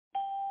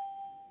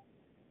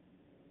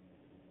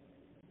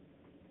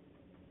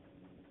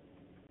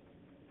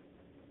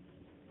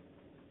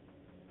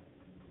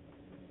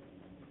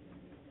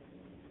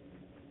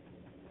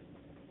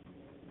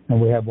And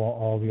we have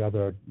all the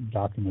other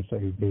documents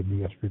that you gave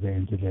me yesterday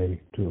and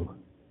today, too.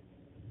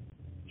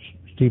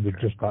 Steve had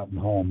just gotten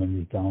home and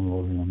he's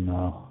downloading them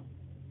now.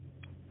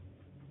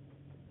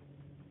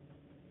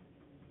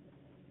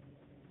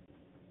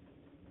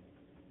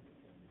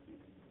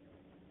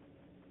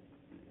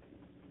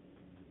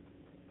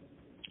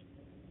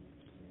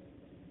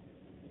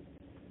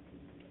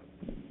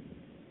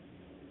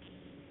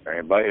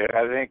 Anybody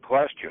have any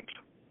questions?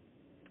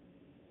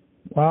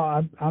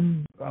 Well,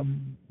 I'm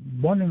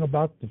wondering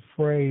about the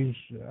phrase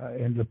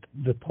in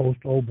the post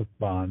obit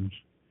bonds,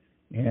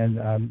 and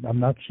I'm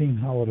not seeing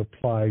how it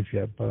applies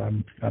yet, but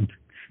I'm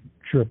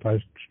sure if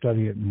I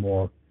study it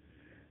more.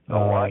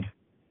 What?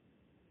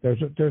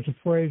 There's a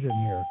phrase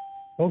in here.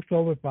 Post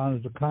obit bond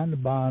is the kind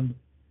of bond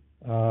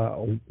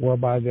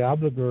whereby the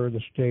obligor,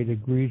 the state,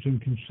 agrees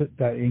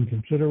that in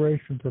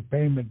consideration for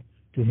payment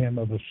to him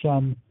of a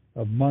sum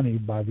of money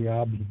by the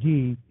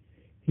obligee,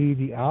 he,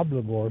 the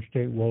obligor,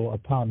 state, will,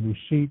 upon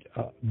receipt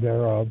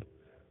thereof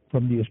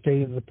from the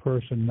estate of the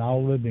person now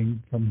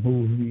living from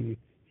whom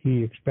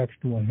he expects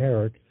to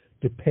inherit,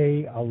 to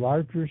pay a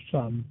larger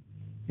sum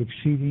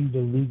exceeding the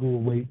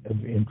legal rate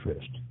of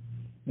interest.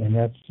 And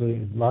that's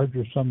the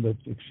larger sum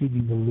that's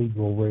exceeding the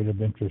legal rate of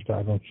interest.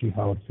 I don't see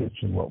how it fits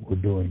in what we're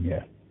doing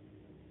yet.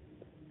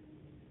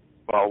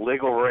 Well,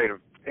 legal rate of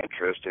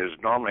interest is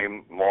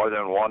normally more than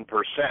 1%,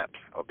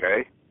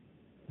 okay?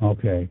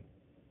 Okay.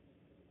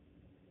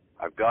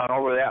 I've gone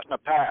over that in the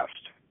past.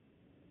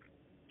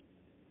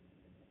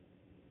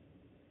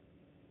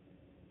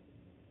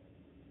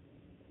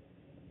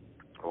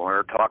 When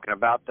we're talking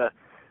about the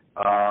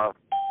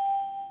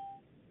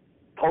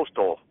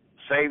postal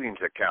savings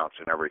accounts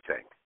and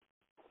everything.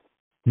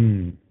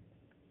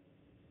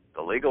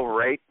 The legal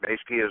rate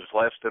basically is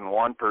less than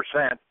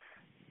 1%.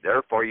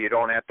 Therefore, you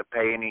don't have to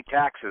pay any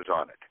taxes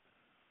on it.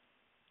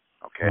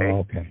 Okay? Oh,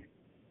 okay.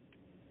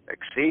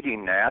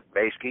 Exceeding that,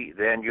 basically,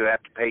 then you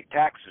have to pay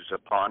taxes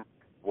upon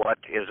what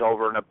is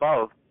over and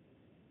above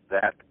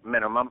that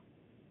minimum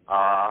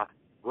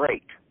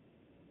rate.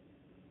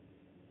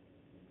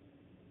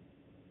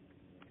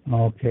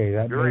 Okay,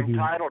 that You're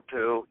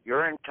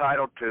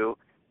entitled to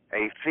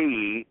a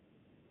fee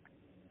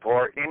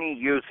for any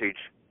usage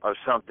of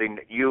something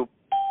that you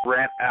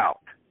rent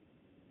out.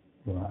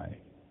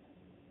 Right.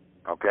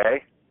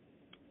 Okay?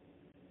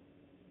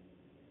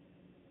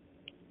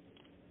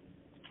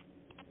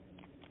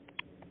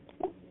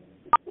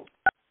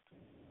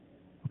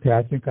 Okay,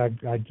 I think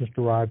I just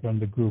arrived on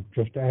the group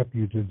just after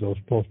you did those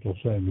postal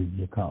savings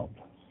accounts,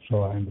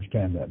 so I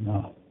understand that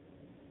now.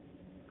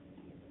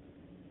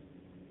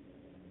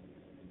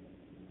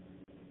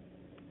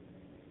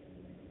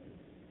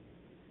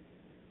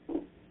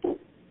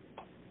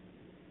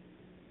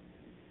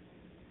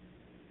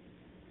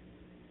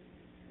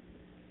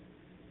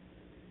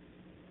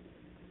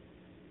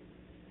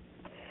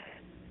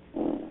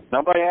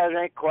 Nobody has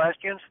any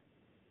questions?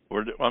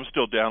 I'm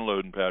still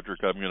downloading, Patrick.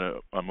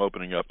 I'm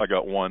opening up. I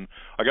got one.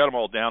 I got them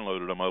all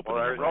downloaded. I'm opening.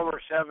 Well, there's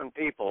over 7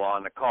 people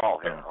on the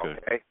call here.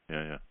 Okay.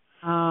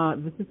 Yeah.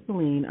 This is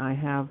Celine. I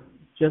have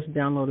just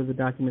downloaded the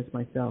documents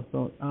myself,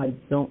 so I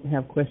don't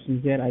have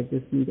questions yet. I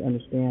just need to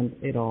understand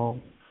it all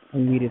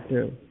and read it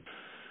through.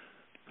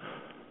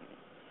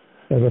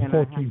 There are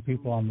 14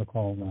 people on the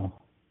call now.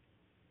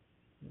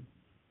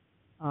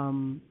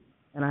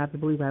 And I have to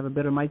believe I have a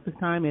better mic this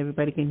time.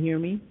 Everybody can hear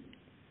me?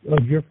 Oh,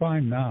 you're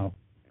fine now.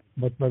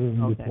 Much better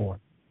than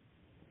before.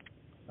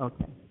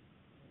 Okay.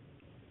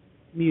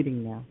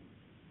 Muting now.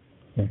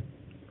 Okay.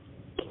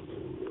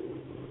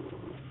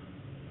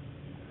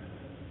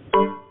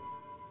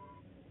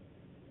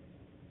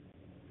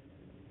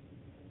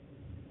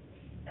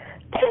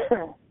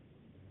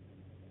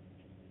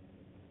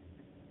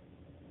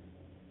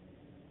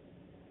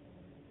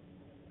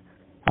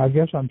 I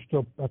guess I'm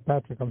still,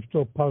 Patrick, I'm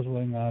still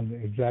puzzling on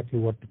exactly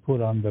what to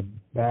put on the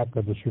back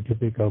of the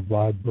certificate of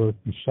live birth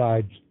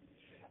besides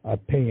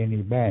pay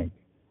any bank.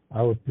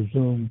 I would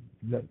presume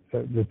that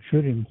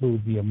should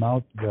include the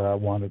amount that I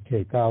want to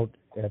take out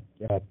at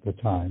the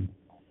time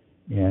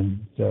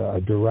and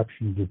a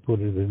direction to put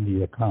it in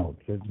the account,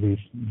 at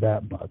least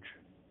that much.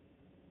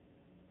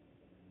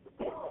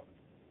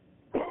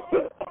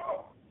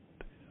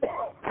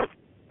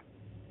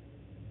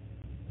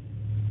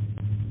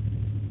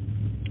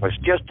 It's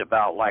just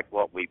about like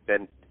what we've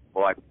been,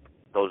 like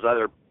those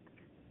other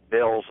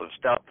bills and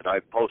stuff that I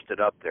posted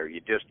up there. You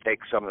just take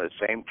some of the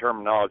same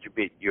terminology,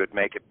 you would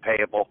make it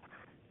payable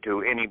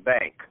to any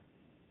bank.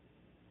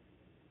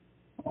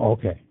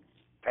 Okay.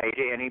 Pay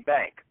to any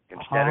bank.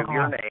 Instead of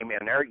your name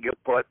in there, you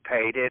put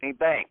pay to any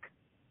bank.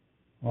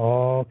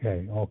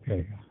 Okay.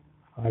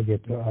 I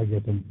get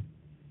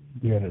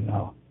it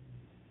now.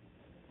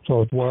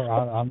 So it's where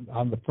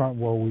on the front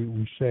where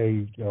we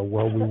say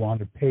where we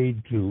want it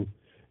paid to,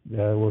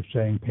 we're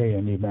saying pay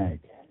any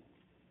bank.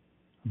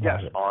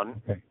 Yes,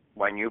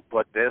 when you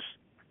put the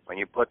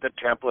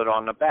template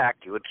on the back,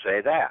 you would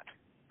say that.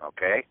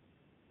 Okay?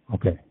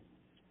 Okay.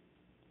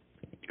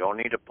 You don't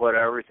need to put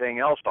everything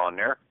else on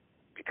there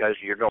because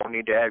you don't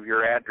need to have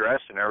your address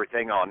and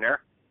everything on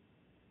there.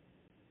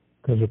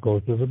 Because it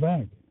goes to the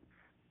bank.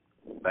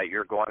 But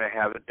you're going to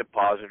have it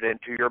deposited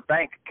into your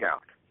bank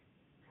account.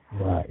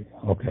 Right.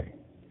 Okay.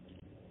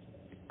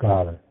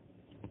 Got it.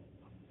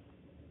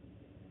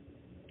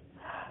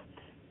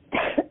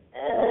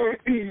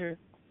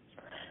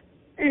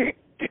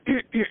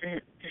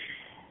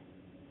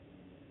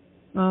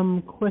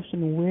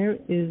 Question, where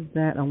is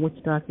that, on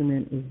which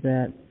document is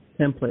that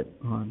template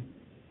on?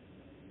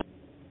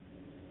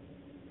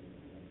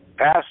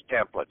 Past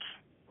templates,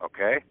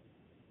 okay?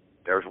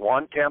 There's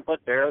one template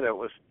there that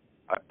was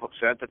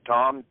sent to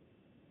Tom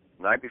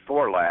night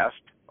before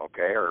last,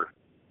 okay, or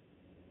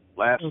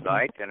last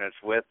night, and it's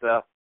with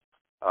the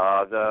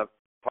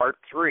part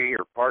 3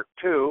 or part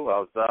 2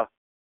 of the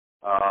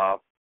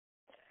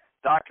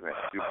document.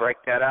 Did you break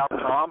that out,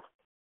 Tom?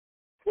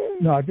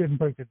 No, I didn't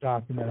break the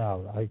document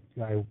out. I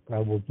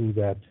will do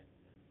that.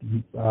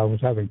 I was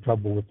having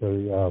trouble with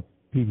the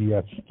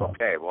PDF stuff.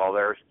 Okay, well,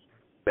 there's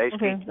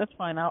basically that's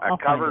fine. I'll a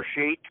cover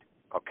sheet,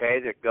 okay,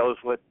 that goes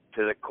to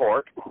the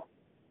court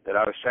that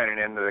I was sending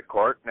into the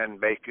court, and then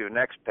basically the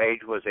next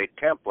page was a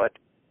template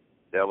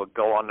that would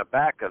go on the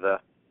back of the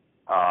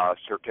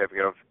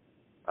certificate of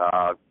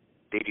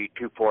DD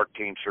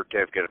 214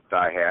 certificate that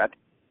I had.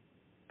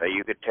 That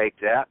you could take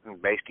that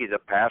and basically the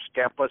past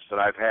templates that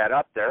I've had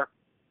up there.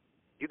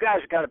 You guys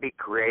got to be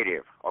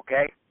creative,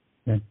 okay?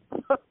 Yeah.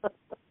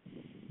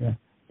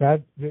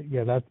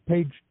 That's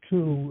page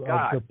 2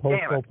 God, of the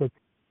post obit.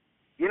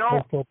 You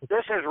know,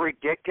 this is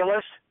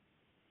ridiculous.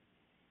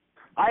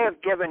 I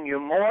have given you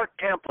more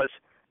templates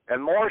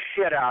and more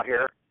shit out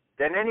here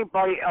than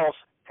anybody else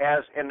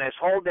has in this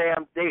whole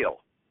damn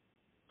deal.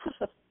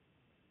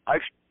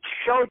 I've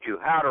showed you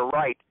how to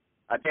write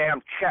a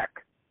damn check,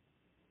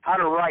 how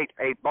to write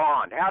a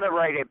bond, how to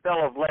write a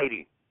bill of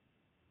lading.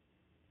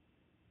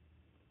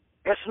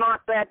 It's not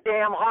that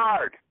damn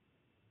hard.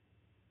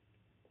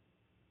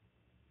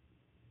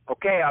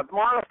 Okay, I've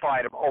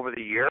modified them over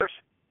the years,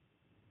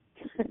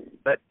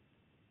 but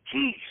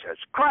Jesus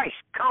Christ,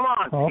 come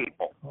on,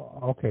 people.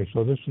 Okay,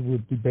 so this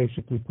would be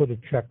basically put a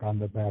check on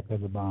the back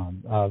of the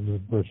bond,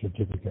 the birth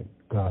certificate.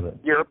 Got it.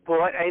 You're put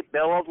a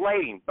bill of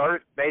lading.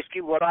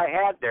 Basically what I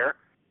had there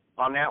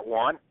on that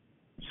one,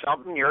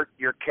 something you're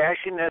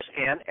cashing this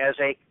in as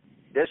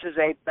this is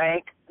a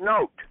bank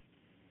note.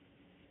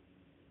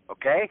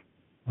 Okay?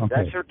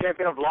 That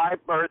certificate of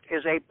live birth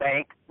is a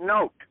bank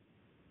note.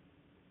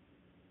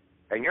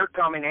 And you're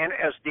coming in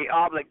as the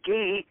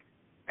obligee,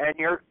 and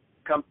you're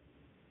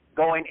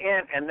going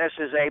in, and this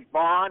is a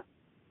bond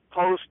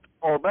post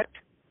obit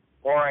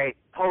or a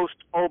post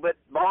obit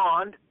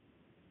bond.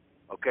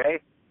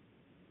 Okay?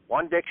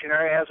 One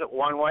dictionary has it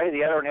one way,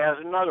 the other one has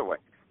it another way.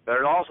 But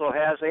it also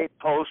has a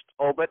post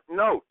obit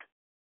note.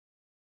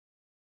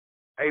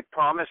 A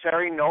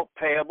promissory note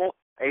payable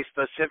a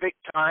specific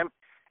time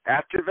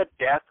after the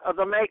death of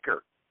the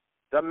maker.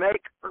 The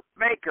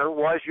maker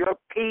was your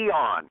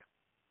peon.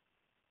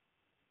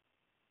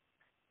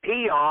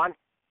 Peon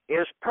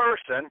is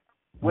person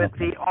with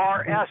the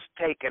RS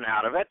taken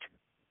out of it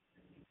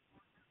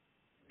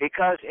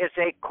because it's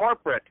a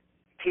corporate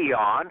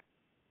peon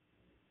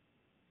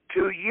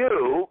to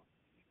you,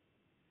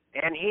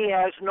 and he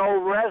has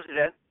no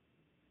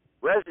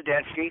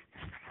residency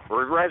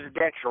or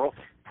residential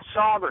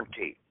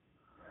sovereignty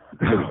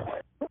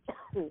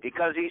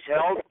because he's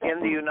held in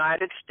the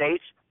United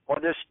States or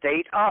the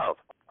state of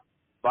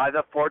by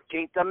the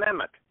 14th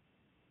Amendment.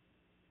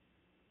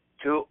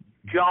 To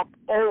jump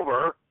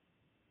over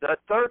the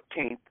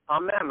 13th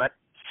Amendment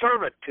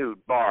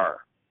Servitude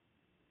BAR.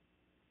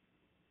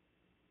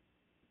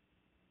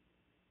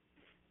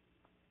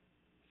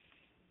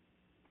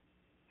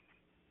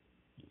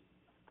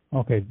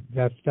 Okay,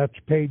 that's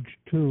page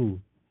 2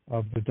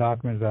 of the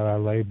document that I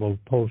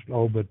labeled post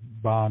obit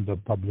bond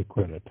of public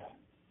credit.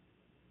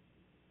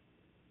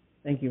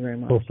 Thank you very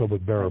much. Post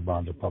obit bearer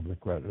bond of public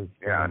credit.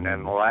 Yeah, and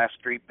then the last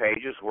 3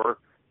 pages were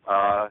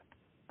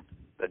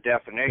the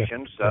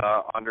definitions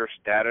under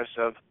status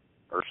of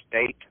or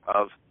state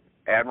of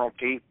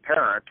Admiralty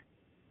parent,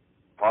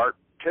 part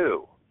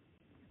 2.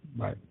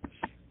 Right.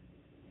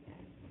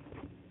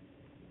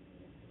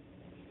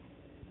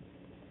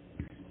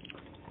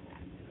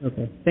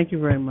 Okay. Thank you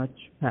very much,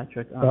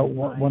 Patrick.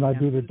 When I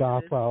do the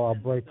doc file,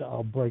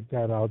 I'll break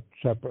that out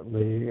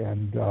separately,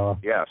 and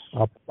yes,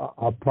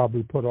 I'll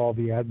probably put all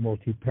the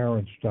Admiralty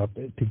parent stuff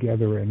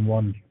together in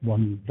one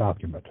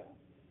document.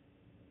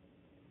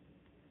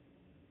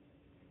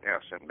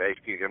 Yes, and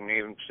basically you can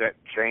even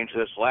change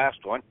this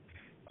last one,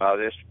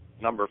 this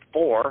number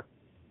 4,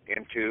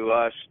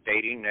 into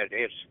stating that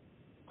it's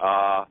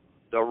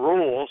the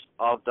rules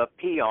of the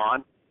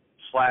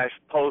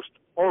PEON/post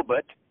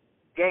obit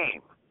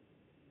game.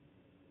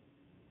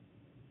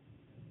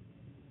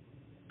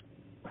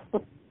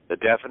 The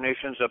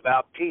definitions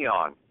about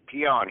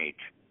peonage,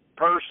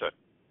 person,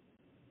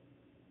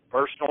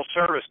 personal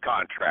service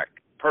contract,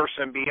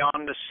 person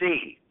beyond the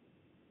sea,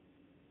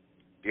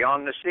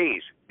 beyond the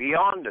seas,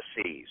 beyond the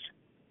seas,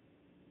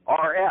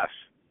 RS.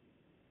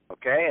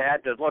 Okay, I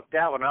had to look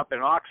that one up in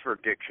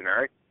Oxford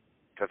Dictionary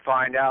to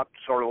find out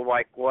sort of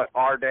like what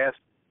R-S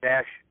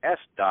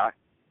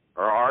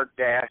or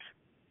R-S.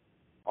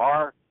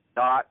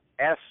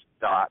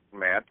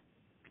 meant,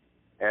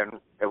 and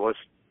it was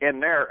in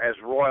there as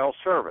royal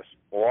service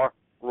or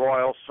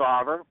royal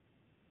sovereign.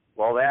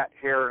 Well, that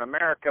here in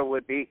America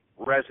would be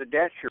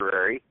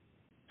residuary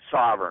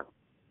sovereign,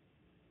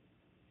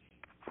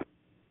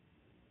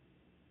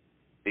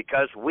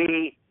 because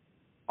we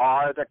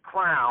are the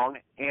crown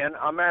in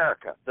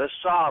America, the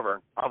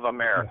sovereign of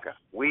America. Yes.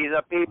 We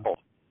the people.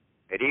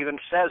 It even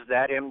says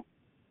that in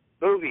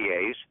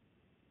Bouvier's,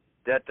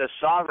 that the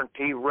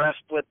sovereignty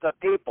rests with the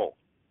people.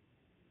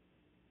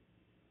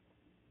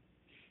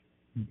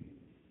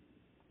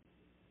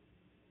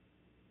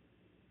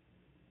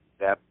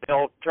 That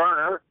Bill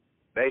Turner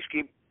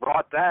basically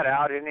brought that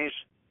out in his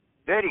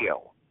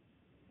video.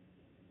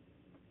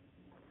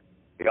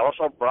 He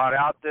also brought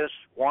out this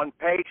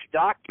one-page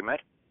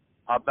document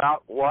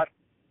about what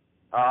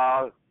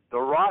the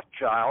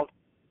Rothschild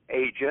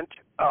agent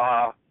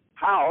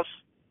house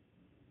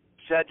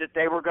said that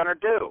they were going to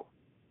do.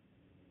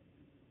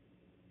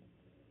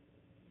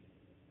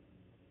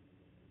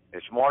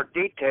 It's more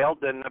detailed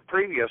than the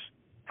previous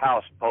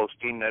house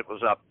posting that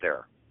was up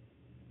there.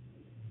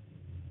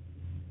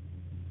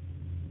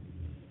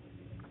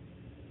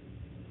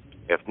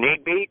 If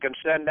need be, you can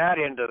send that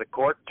into the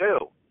court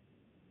too.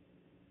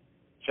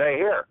 Say,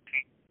 here,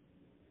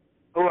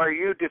 who are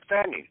you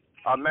defending,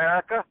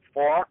 America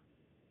or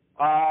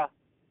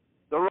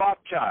the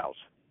Rothschilds,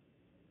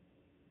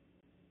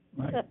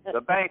 right,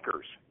 the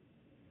bankers?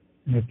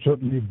 It's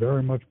certainly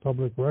very much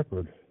public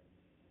record.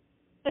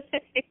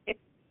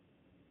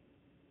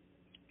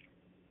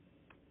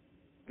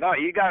 No,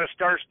 you got to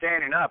start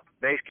standing up.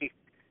 Basically,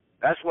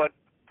 that's what.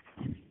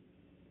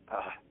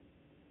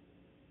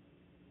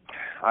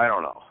 I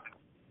don't know.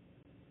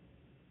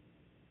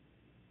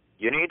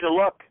 You need to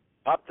look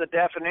up the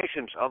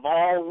definitions of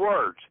all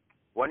words.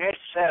 When it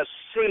says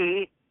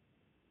see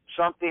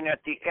something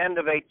at the end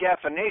of a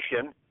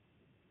definition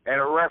and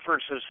it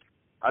references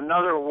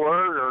another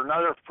word or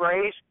another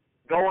phrase,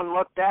 go and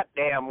look that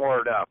damn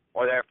word up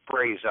or that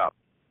phrase up.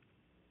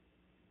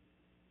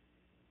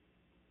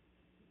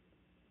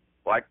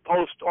 Like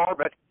post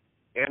orbit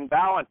in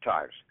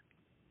Ballantyne's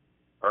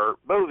or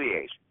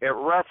Bouvier's, it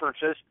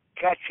references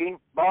catching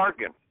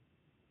bargain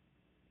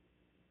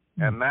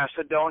and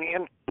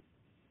Macedonian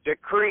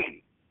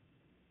decree.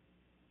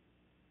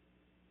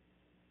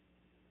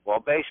 Well,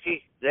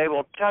 basically, they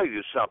will tell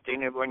you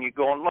something when you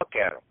go and look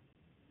at them.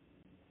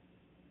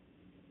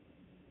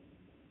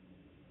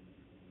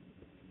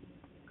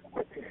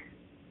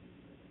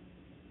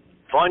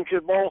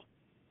 Fungible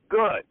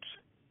goods.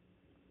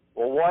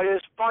 Well, what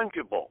is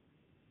fungible?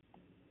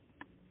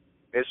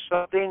 It's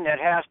something that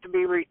has to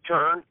be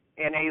returned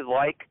in a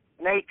like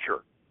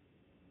nature.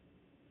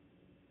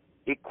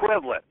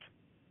 Equivalent.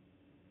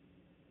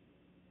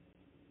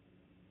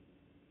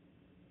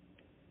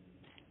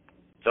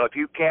 So if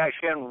you cash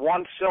in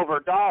 $1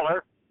 silver,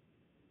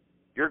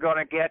 you're going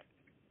to get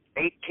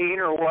 18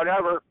 or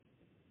whatever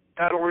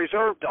Federal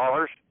Reserve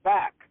dollars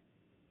back.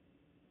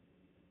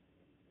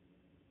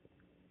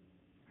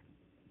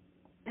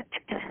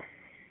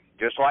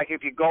 Just like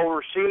if you go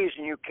overseas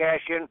and you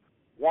cash in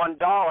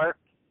 $1,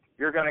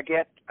 you're going to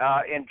get,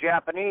 in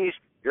Japanese,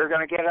 you're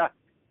going to get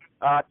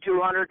a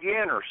 200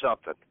 yen or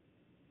something.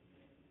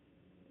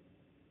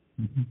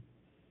 Mm-hmm.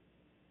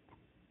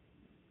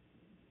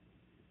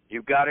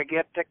 You've got to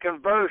get the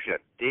conversion,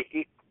 the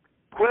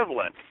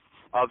equivalent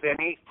of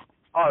any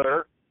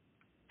other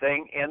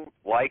thing in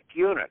like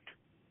unit.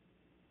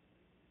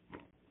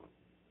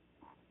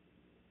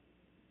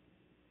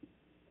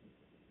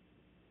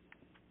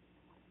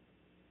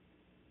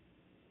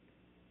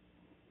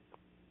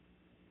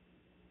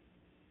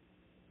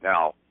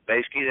 Now,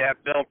 basically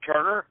that Bill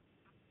Turner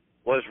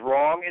was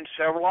wrong in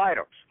several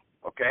items,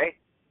 okay?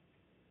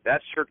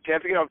 That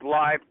certificate of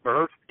live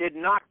birth did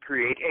not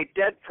create a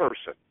dead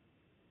person.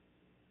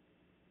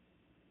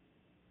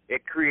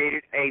 It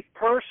created a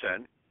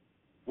person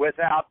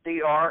without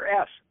the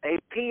RS, a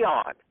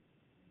peon.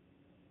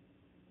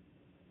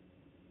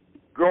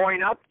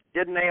 Growing up,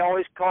 didn't they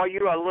always call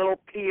you a little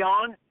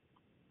peon?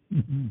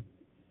 Mm-hmm.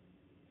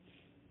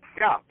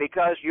 Yeah,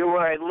 because you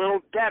were a little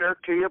debtor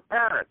to your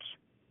parents.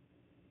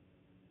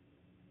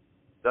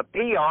 The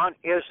peon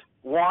is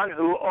one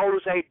who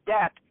owes a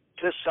debt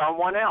to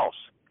someone else.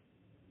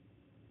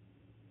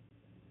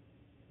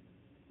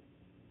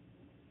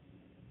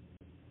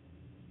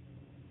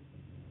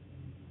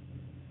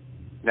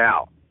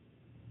 Now,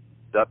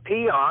 the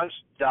peons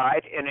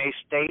died in a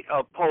state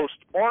of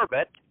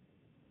post-orbit,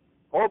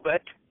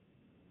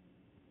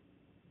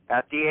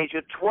 at the age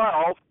of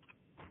 12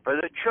 for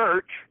the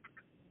church,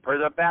 for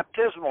the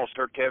baptismal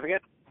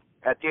certificate,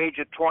 at the age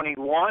of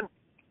 21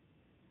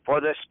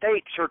 for the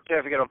state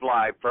certificate of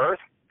live birth,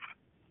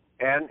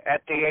 and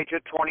at the age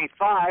of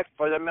 25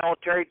 for the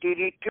military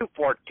DD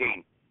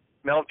 214,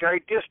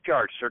 military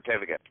discharge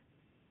certificate.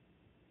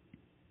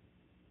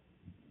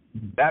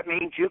 That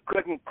means you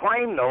couldn't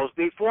claim those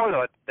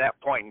before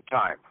that point in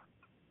time.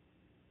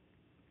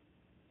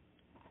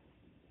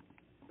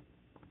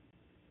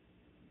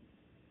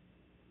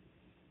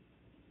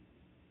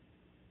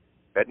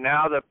 But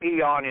now the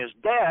peon is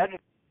dead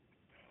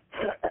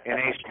in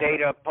a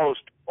state of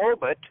post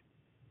obit,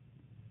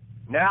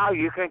 now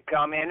you can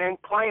come in and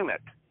claim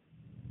it.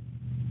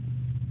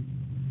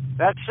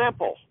 That's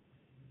simple.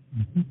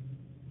 Mm-hmm.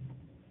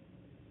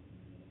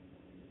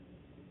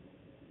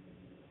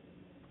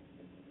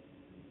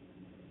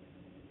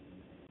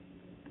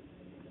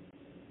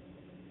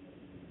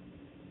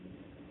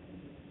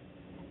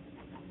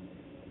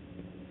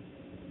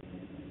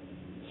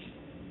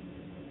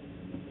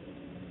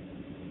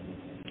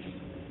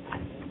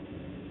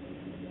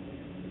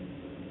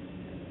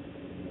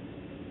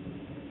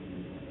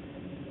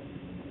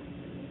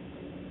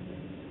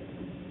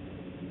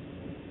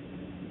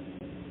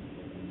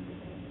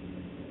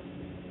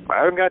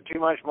 I haven't got too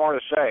much more to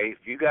say. If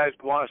you guys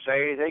want to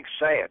say anything,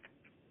 say it.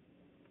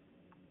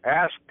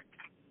 Ask.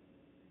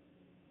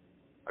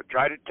 I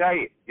try to tell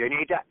you, you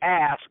need to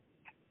ask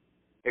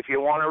if you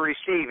want to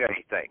receive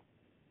anything.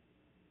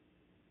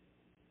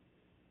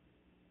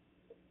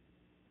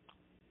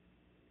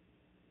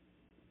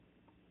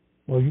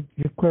 Well,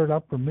 you cleared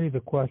up for me the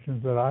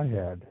questions that I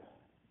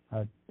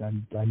had.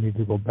 I need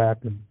to go back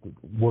and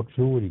work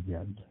through it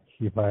again,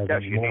 see if I have any more.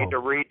 Yes, you need to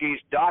read these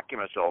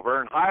documents over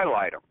and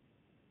highlight them.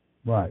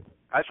 Right.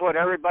 That's what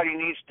everybody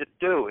needs to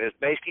do, is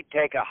basically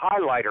take a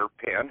highlighter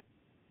pen,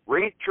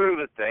 read through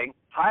the thing,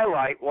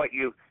 highlight what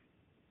you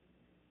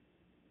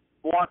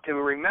want to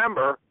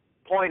remember,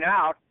 point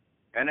out,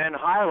 and then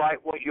highlight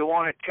what you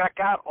want to check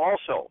out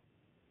also.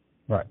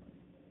 Right.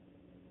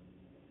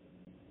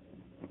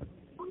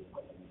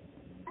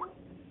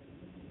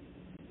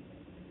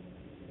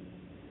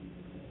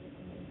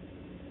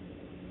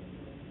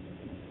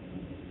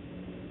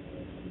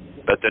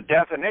 But the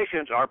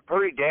definitions are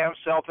pretty damn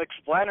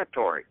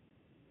self-explanatory.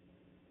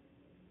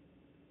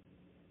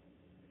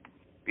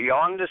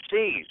 Beyond the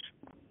seas,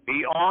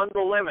 beyond the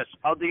limits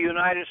of the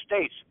United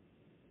States,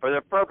 for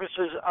the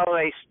purposes of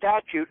a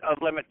statute of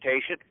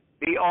limitation,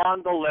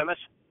 beyond the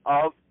limits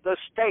of the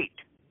state.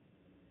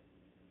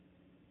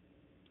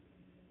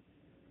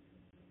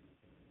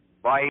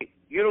 By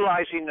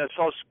utilizing the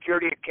Social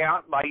Security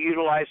account, by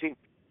utilizing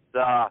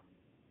the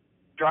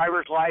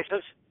driver's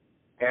license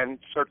and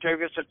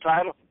certificates of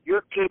title,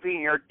 you're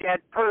keeping your dead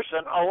person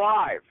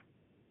alive.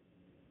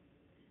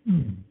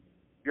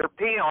 Your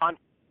peon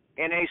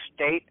in a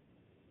state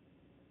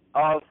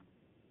of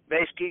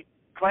basically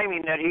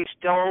claiming that he's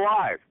still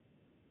alive.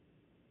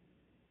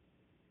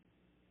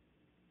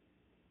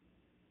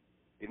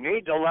 You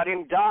need to let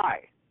him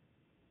die.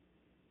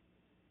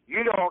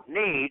 You don't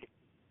need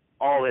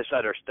all this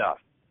other stuff.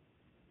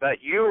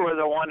 But you were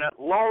the one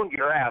that loaned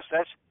your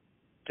assets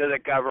to the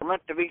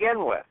government to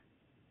begin with.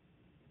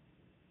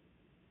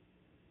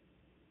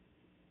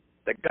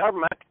 The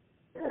government,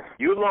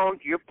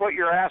 you put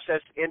your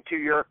assets into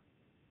your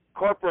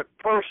corporate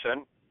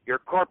person, your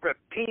corporate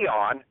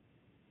peon,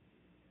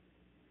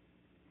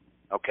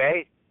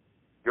 okay,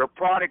 your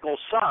prodigal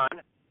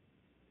son.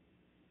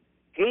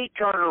 He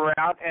turned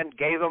around and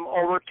gave them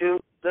over to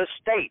the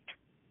state.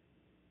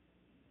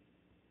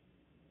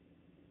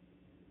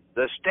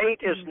 The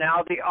state is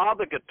now the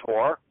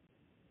obligator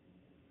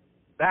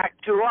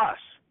back to us.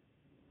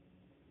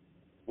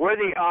 We're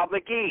the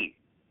obligee.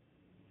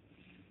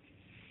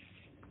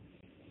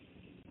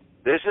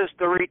 This is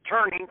the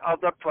returning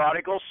of the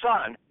prodigal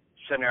son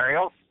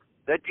scenario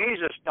that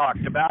Jesus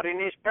talked about in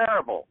his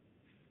parable.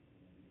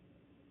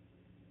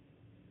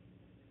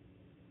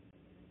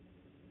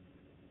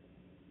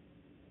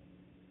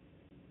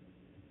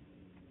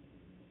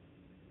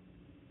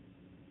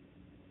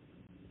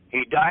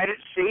 He died at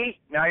sea.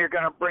 Now you're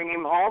going to bring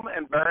him home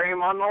and bury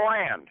him on the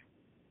land.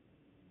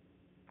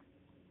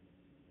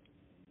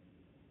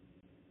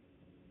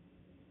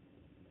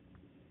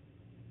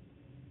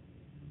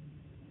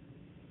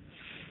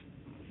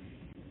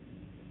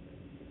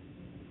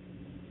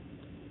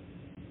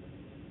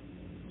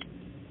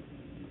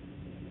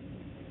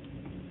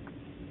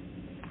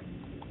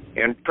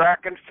 In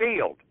track and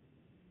field,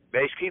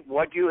 basically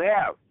what you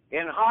have.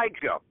 In high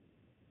jump,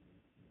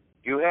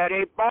 you had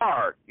a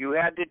bar you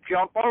had to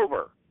jump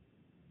over.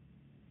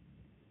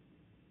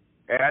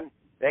 And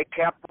they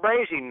kept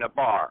raising the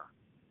bar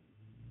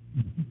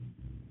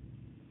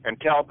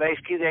until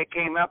basically they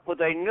came up with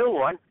a new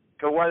one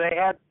to where they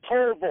had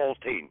pole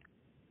vaulting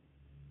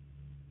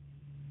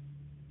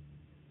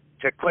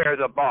to clear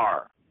the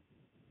bar.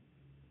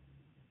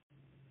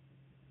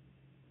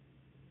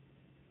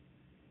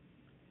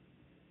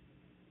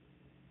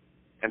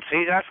 And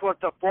see, that's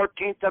what the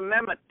 14th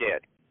Amendment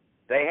did.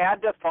 They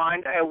had to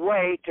find a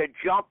way to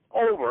jump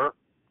over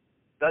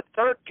the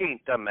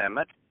 13th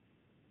Amendment,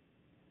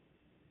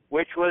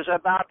 which was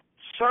about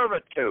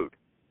servitude,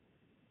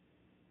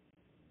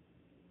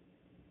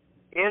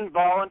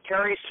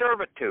 involuntary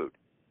servitude.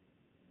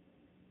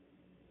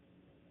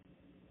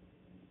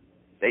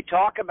 They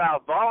talk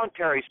about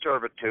voluntary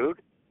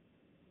servitude,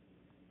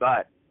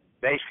 but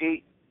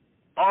basically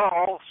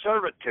all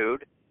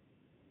servitude,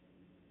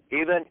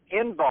 even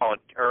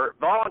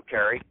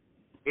voluntary,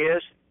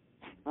 is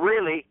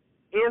really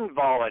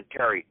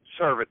involuntary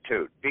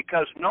servitude,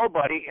 because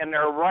nobody in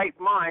their right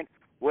mind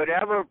would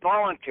ever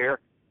volunteer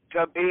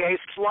to be a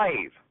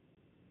slave.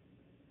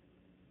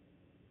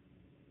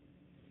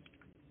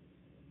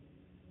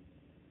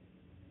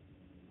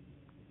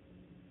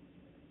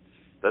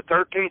 The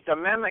 13th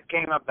Amendment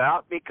came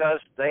about because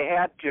they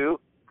had to,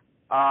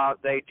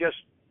 they just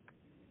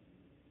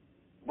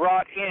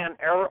brought in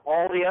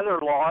all the other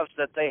laws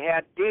that they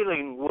had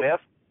dealing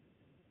with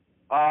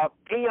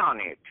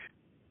peonage,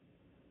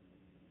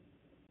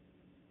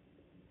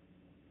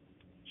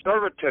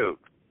 servitude.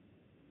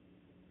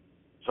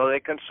 So they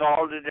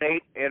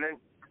consolidated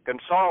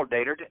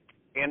it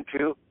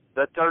into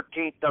the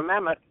 13th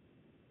Amendment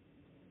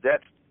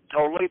that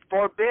totally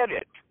forbid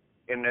it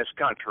in this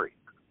country.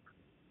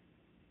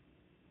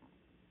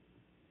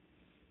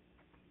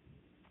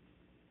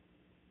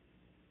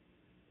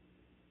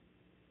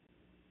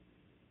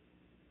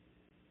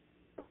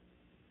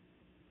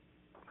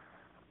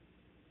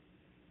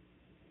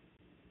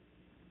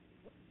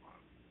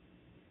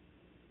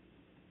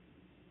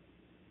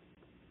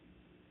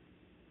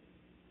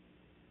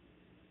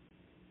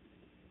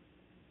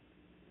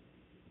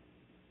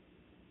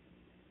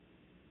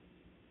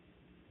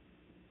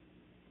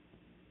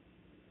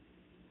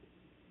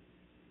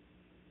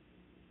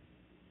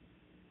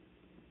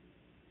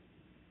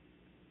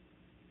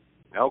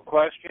 No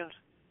questions?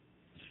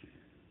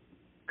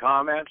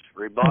 Comments?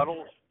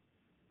 Rebuttals?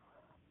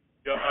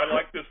 Yeah, I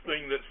like this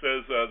thing that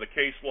says the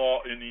case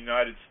law in the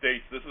United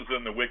States. This is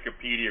in the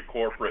Wikipedia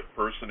corporate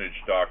personage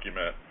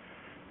document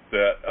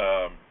that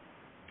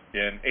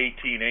in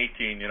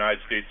 1818, the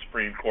United States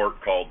Supreme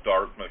Court called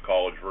Dartmouth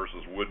College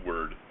versus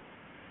Woodward.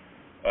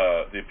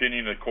 The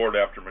opinion of the court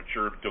after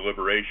mature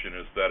deliberation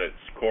is that its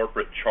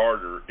corporate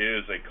charter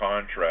is a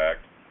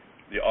contract,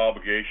 the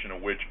obligation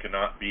of which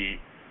cannot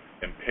be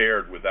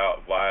impaired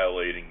without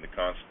violating the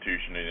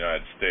Constitution of the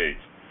United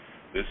States.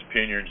 This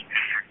opinion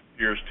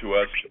appears to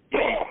us to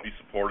be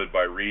supported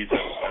by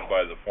reason and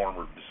by the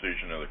former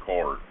decision of the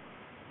court.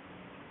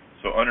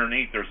 So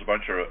underneath there's a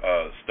bunch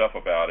of stuff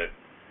about it,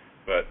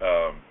 but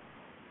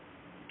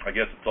I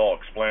guess it's all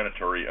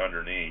explanatory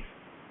underneath.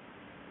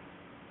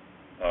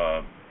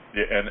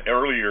 And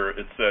earlier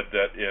it said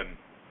that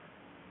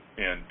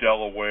in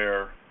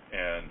Delaware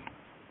and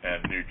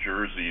New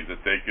Jersey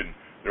that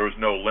there was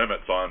no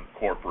limits on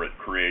corporate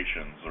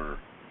creations, or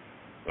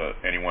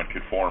anyone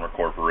could form a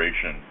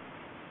corporation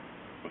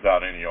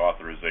without any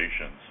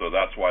authorization. So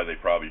that's why they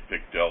probably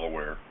picked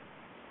Delaware.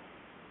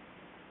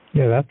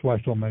 Yeah, that's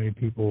why so many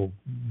people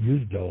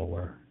use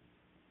Delaware.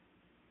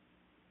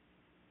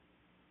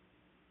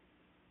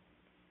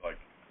 Like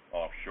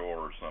offshore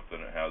or something,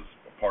 it has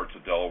parts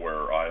of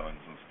Delaware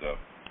islands and stuff.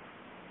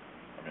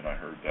 I mean, I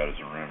heard that as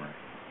a rumor.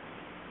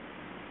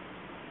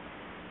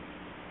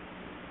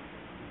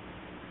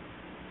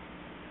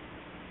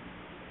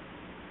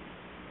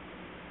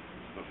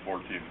 The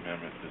 14th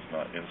Amendment does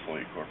not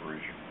insulate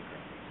corporations.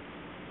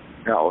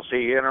 No,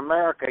 see, in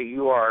America,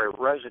 you are a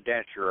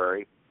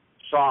residentiary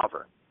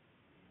sovereign,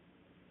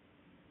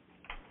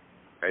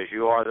 as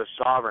you are the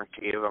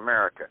sovereignty of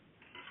America.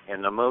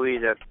 In the movie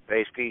that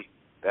basically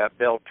that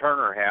Bill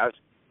Turner has,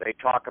 they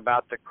talk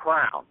about the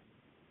crown.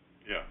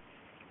 Yeah.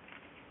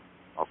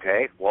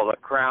 Okay, well, the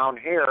crown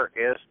here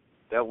is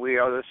that we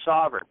are the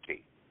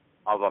sovereignty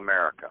of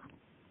America.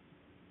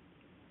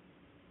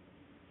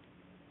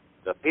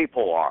 The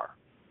people are.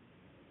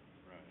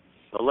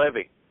 Right. The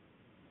living.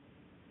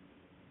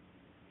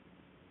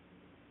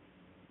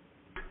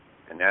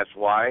 And that's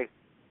why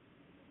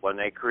when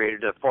they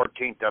created the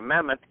 14th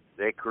Amendment,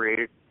 they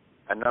created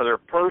another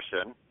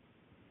person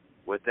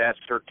with that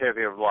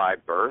certificate of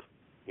live birth.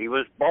 He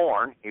was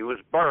born, he was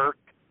birthed,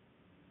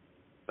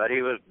 but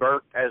he was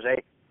birthed as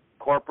a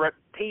corporate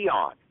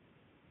peon.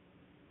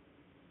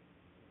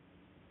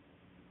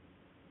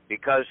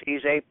 Because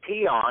he's a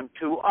peon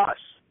to us.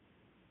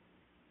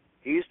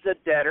 He's the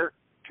debtor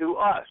to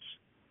us.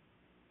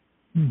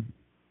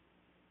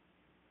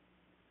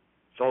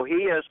 So he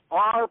is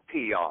our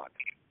peon.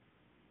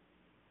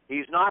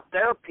 He's not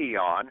their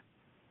peon.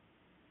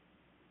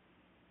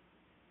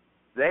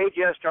 They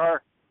just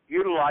are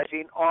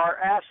utilizing our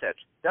assets.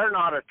 They're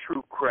not a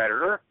true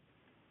creditor,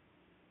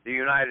 the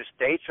United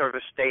States or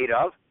the state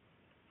of.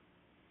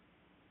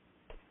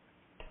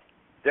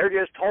 They're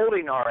just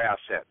holding our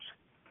assets.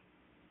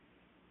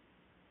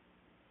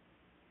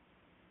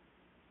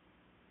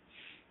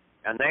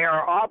 And they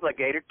are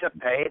obligated to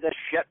pay the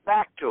shit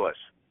back to us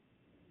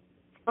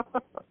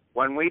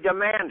when we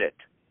demand it.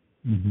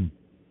 Mm-hmm.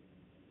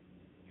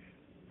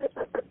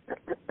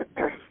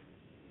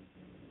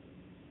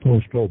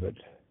 Post obit.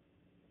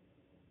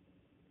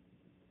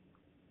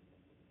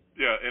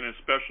 Yeah, and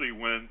especially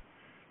when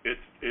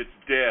it's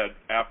dead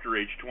after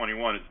age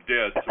 21, it's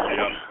dead, so we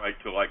have the right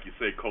to, like you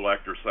say,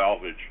 collect or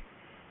salvage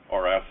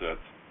our assets.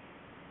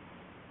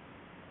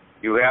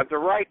 You have the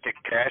right to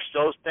cash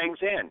those things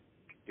in.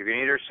 You can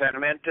either send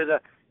them into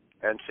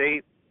and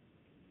see,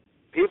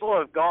 people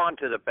have gone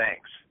to the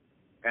banks,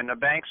 and the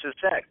banks have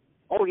said,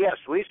 oh, yes,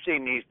 we've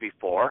seen these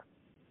before,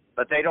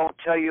 but they don't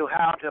tell you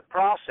how to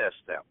process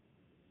them.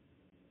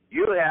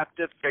 You have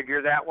to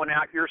figure that one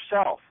out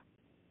yourself.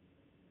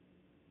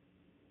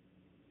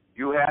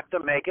 you have to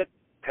make it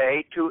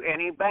pay to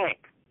any bank.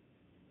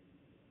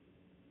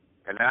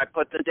 And I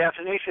put the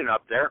definition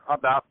up there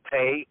about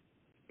pay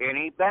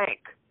any bank.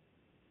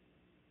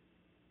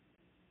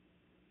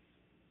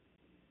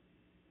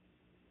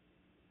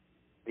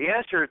 The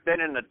answer has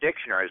been in the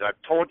dictionaries.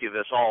 I've told you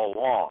this all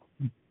along.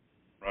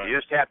 Right. You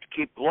just have to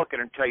keep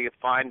looking until you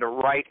find the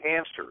right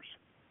answers.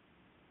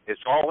 It's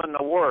all in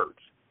the words.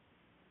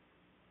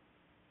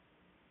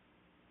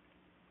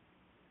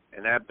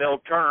 And that Bill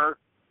Turner,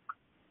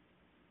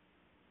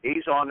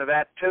 he's onto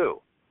that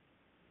too.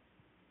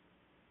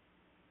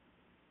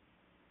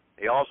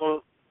 He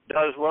also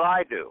does what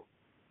I do.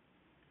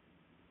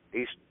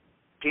 He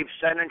keeps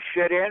sending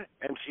shit in,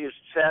 and she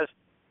says,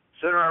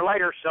 sooner or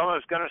later,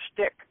 someone's going to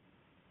stick.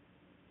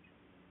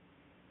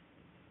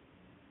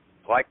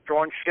 Like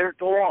throwing shit at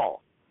the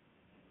wall.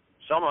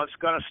 Someone's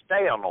going to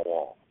stay on the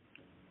wall.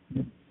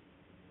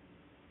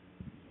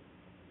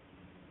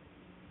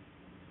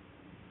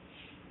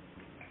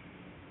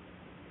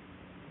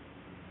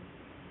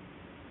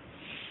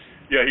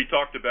 Yeah, he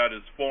talked about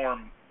his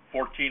Form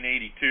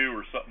 1482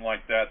 or something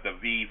like that, the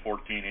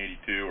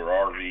V1482 or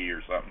RV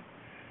or something.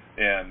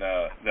 And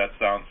that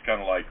sounds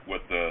kind of like what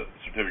the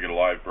Certificate of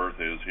Live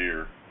Birth is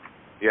here.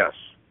 Yes,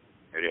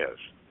 it is.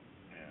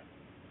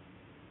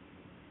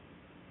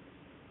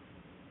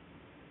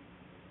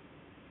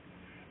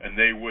 And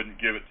they wouldn't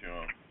give it to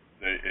him.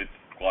 It's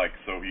like,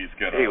 so he's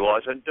going to... He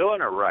wasn't doing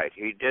it right.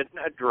 He didn't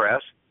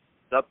address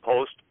the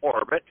post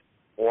orbit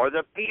or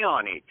the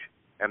peonage.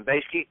 And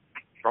basically,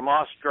 from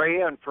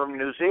Australia and from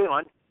New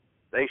Zealand,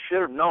 they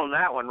should have known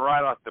that one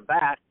right off the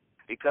bat,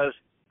 because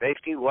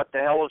basically, what the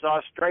hell was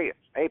Australia?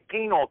 A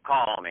penal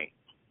colony.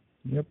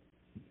 Yep.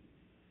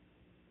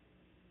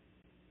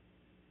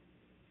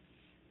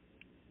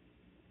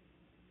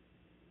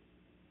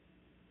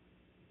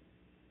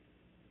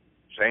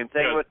 Same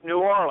thing with New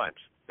Orleans.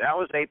 That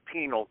was a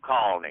penal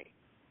colony.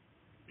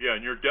 Yeah,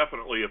 and you're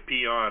definitely a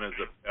peon as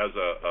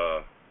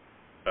a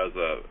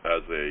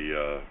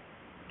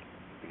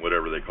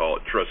whatever they call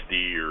it,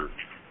 trustee or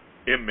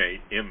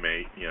inmate. You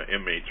know,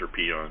 inmates are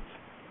peons.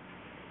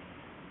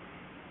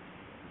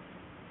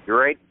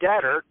 You're a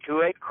debtor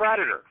to a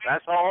creditor.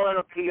 That's all that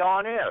a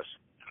peon is.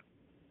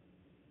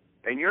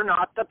 And you're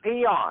not the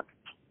peon.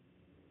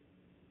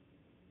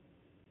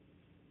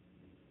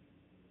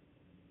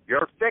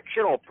 Your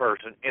fictional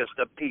person is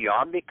the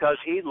peon because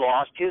he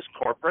lost his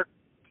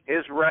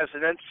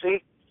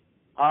residency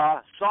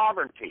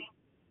sovereignty,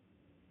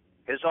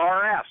 his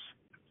RS.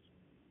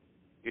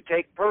 You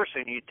take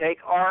person, you take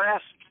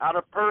RS out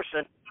of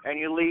person, and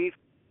you leave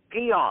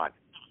peon.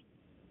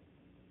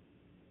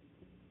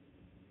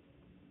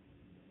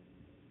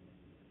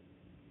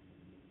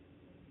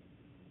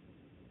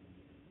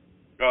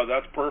 Oh,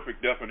 that's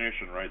perfect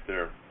definition right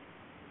there.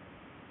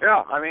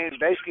 Yeah, I mean,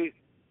 basically,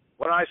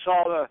 when I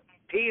saw the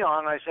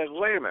peon, I said,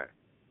 wait a minute,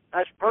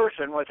 that's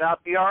person without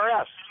the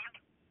RS.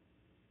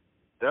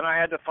 Then I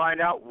had to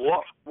find out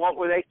what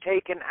were they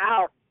taking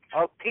out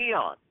of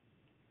peon.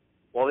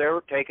 Well, they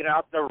were taking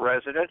out the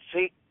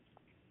residency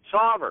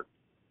sovereign.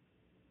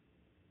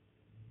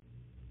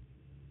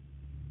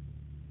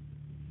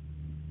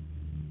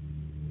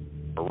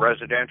 A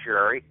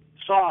residentiary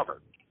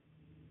sovereign.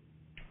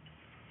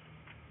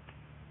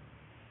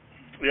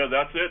 Yeah,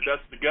 that's it.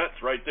 That's the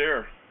guts right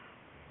there.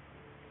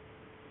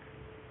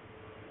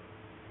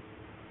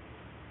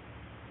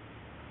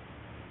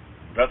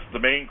 That's the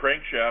main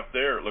crankshaft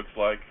there, it looks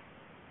like.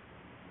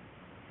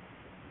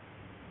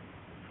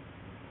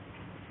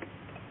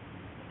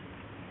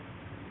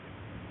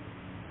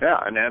 Yeah,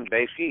 and then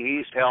basically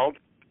he's held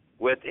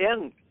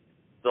within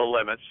the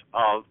limits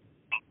of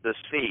the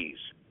seas.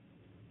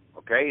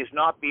 Okay, he's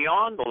not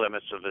beyond the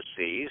limits of the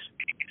seas.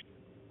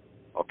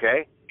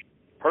 Okay,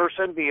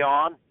 person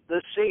beyond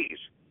the seas.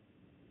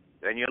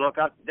 Then you look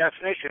up the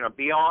definition of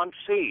beyond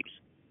seas,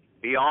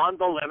 beyond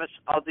the limits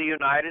of the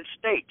United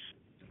States,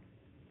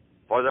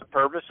 for the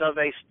purpose of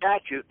a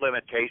statute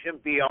limitation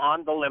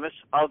beyond the limits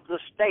of the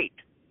state.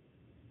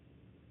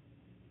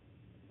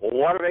 Well,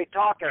 what are they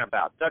talking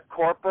about? The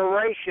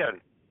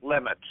corporation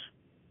limits,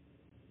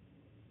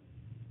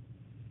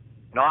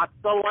 not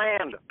the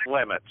land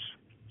limits.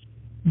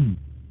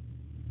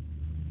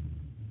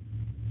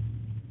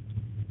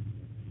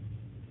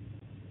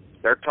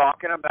 They're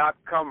talking about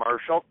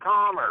commercial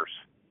commerce,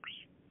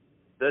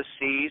 the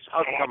seas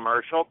of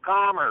commercial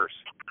commerce.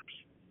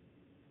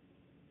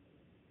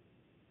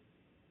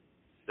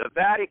 The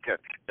Vatican,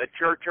 the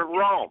Church of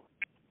Rome,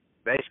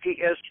 basically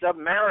is the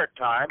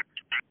maritime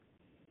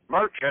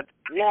merchant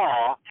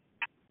law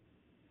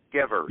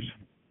givers.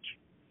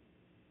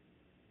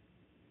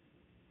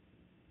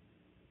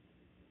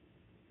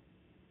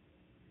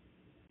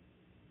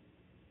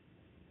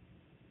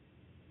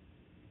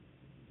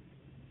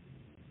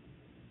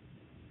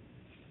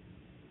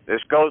 This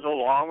goes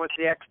along with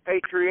the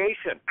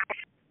expatriation.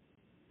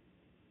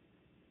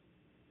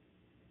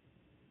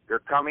 You're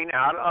coming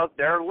out of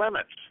their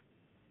limits.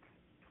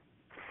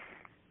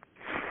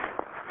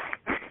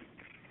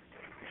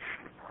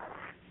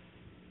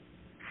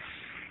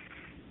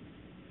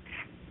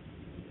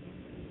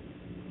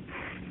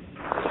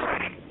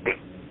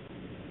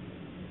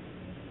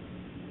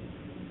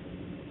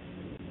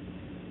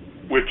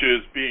 which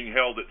is being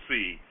held at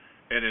sea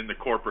and in the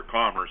corporate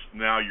commerce.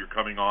 Now you're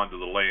coming onto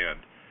the land,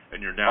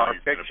 and you're now a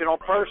fictional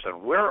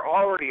person. We're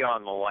already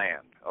on the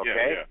land,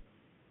 okay? Yeah.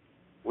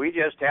 We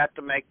just have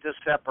to make the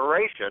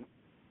separation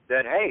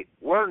that, hey,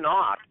 we're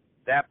not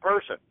that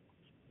person.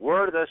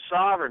 We're the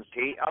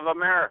sovereignty of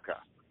America.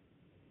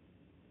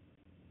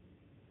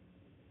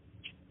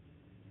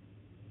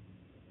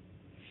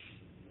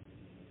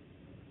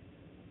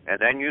 And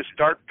then you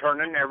start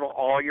turning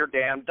all your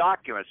damn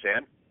documents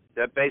in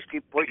that basically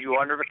put you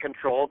under the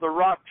control of the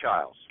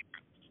Rothschilds.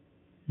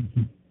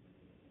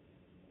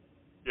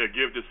 Yeah,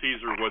 give to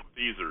Caesar what's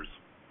Caesar's.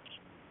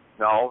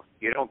 No,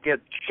 you don't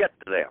give shit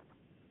to them.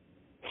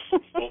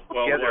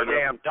 Well, give their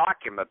damn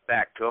document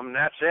back to them, and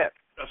that's it.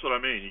 That's what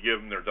I mean. You give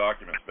them their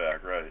documents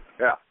back, right?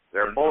 Yeah,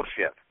 they're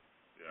bullshit.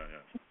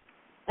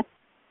 Yeah.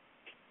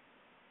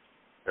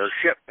 They're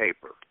shit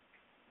paper.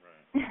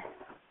 Right.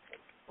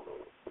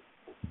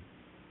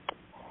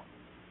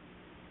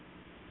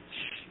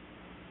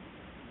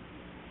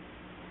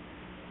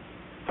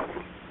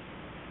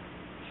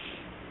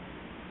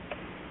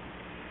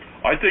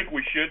 I think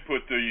we should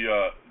put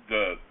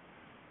the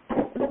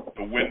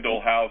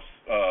Wendell House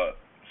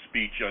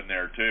speech in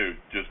there too,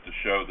 just to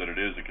show that it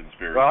is a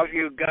conspiracy. Well, if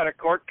you've got a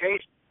court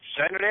case,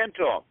 send it in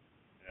to them.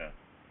 Yeah.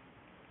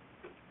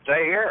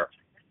 Say, here,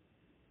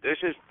 this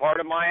is part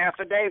of my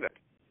affidavit.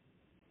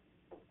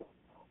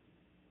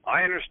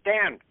 I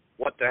understand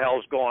what the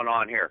hell's going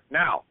on here.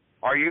 Now,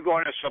 are you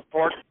going to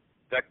support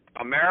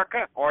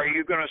America, or are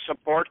you going to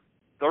support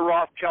the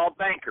Rothschild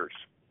bankers?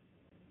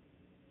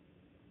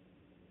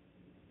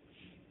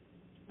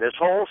 This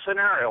whole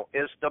scenario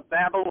is the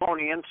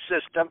Babylonian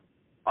system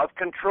of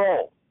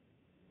control.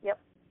 Yep.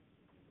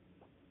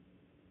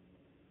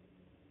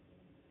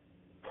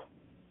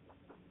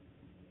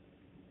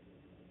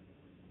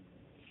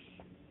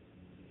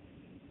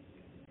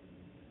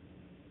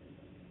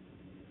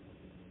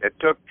 It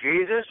took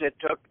Jesus, it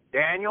took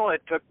Daniel,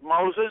 it took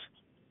Moses.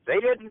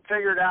 They didn't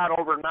figure it out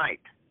overnight.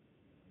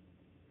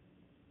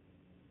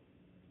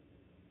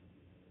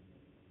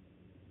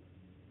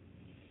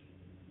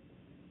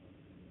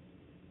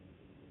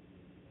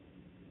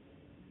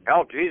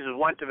 Hell, Jesus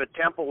went to the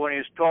temple when he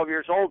was 12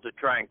 years old to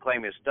try and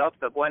claim his stuff,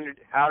 but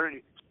how did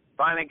he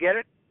finally get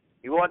it?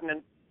 He wasn't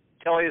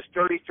until he was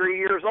 33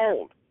 years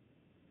old.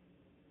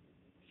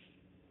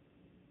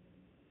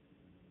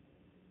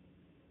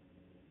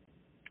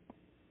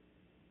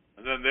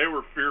 And then they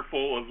were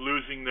fearful of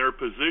losing their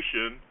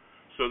position,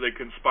 so they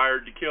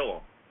conspired to kill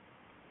him.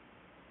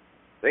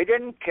 They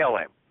didn't kill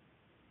him.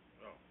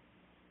 Oh.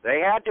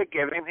 They had to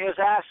give him his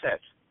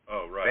assets.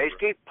 Oh, right.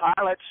 Basically,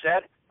 Pilate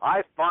said,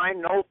 I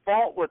find no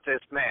fault with this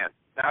man.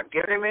 Now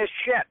give him his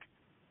shit.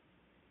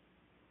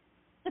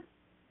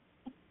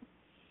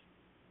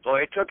 So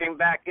they took him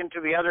back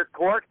into the other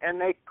court, and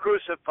they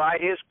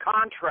crucified his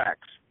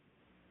contracts.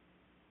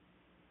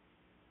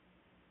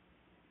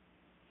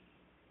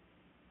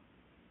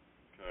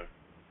 Okay.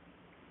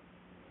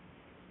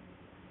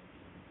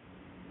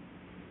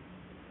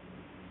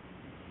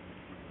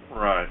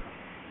 Right.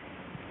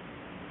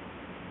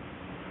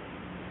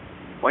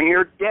 When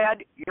you're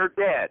dead, you're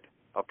dead,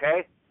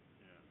 okay?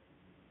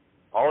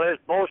 Yeah. All this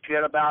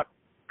bullshit about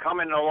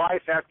coming to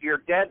life after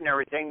you're dead and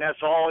everything,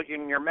 that's all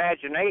in your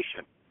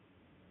imagination.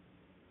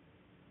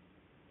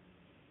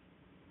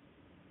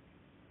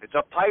 It's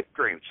a pipe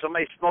dream.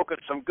 Somebody smoking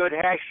some good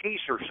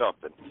hashish or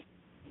something.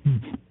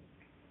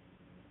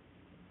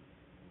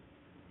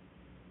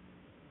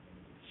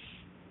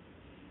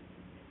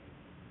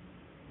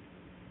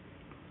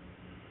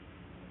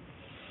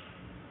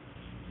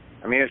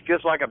 I mean, it's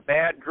just like a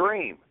bad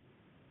dream.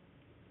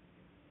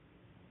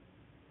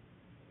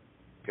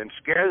 Can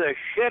scare the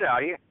shit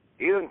out of you,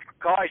 even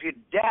cause you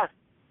death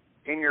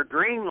in your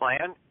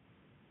dreamland,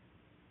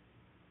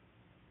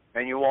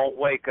 and you won't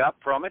wake up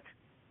from it.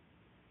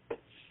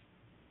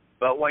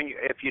 But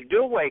if you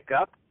do wake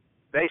up,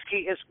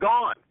 basically it's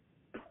gone.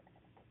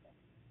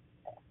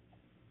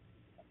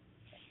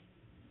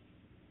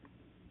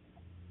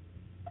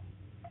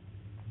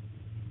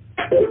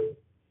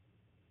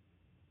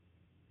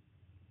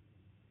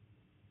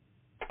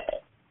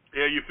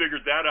 Yeah, you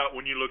figured that out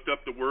when you looked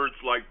up the words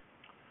like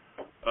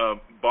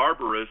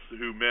barbarous,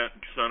 who meant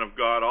son of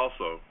God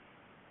also.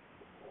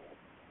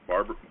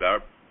 Barbarous?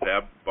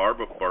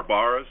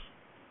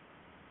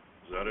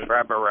 Is that it?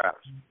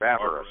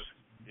 Barbarous.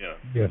 Yeah.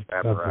 Yes,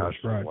 Barbarous,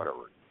 right.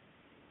 whatever.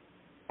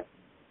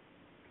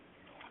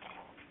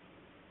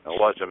 It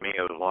wasn't me,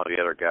 it was one of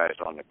the other guys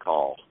on the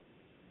call.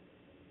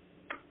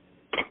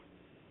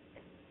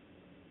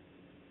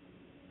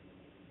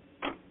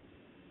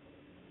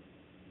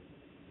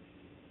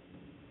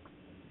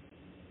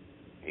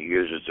 He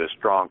uses a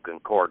strong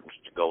concordance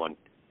to go and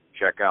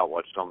check out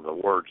what some of the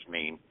words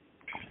mean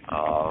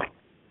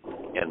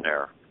in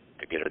there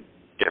to get a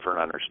different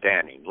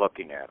understanding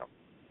looking at them.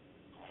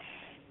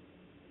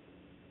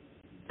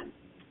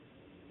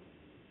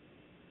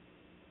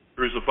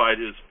 Crucified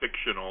is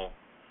fictional,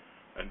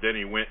 and then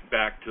he went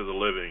back to the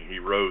living. He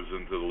rose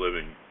into the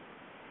living.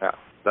 Yeah,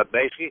 but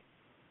basically,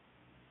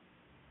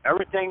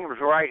 everything was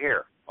right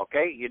here.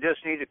 Okay, you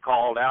just need to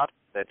call it out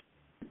that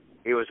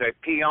he was a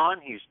peon,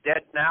 he's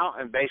dead now,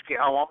 and basically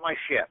I want my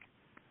shit.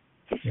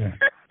 Yeah.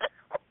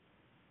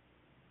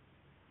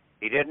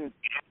 He didn't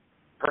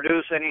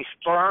produce any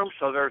sperm,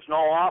 so there's no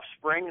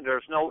offspring,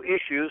 there's no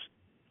issues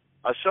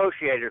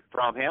associated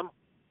from him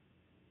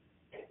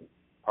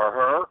or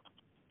her.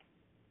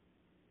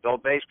 So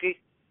basically,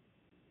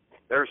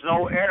 there's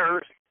no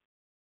heirs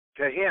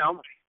to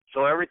him,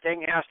 so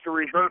everything has to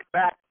revert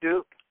back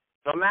to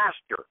the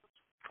master.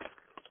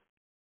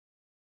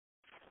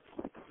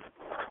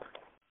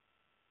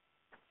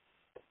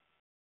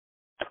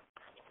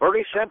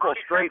 Pretty simple,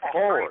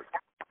 straightforward.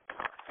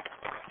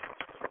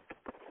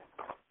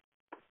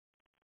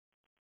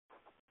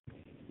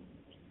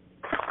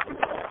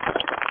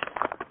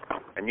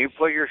 And you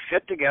put your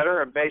shit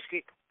together, and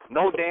basically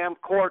no damn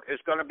court is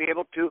going to be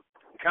able to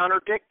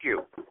contradict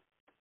you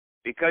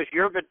because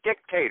you're the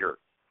dictator.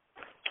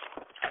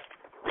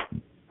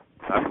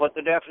 I put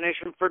the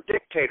definition for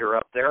dictator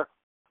up there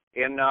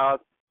in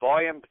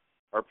volume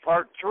or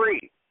part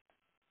 3.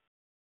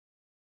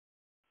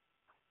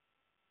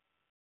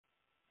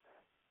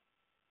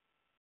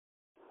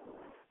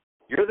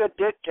 You're the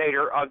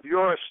dictator of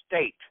your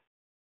estate.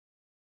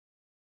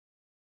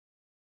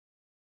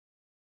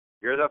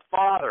 You're the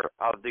father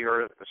of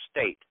your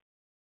estate.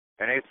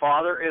 And a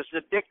father is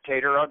the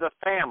dictator of the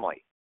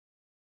family.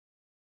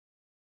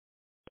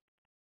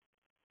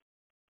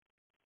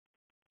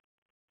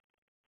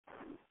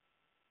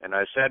 And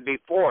I said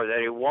before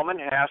that a woman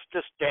has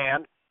to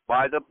stand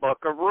by the book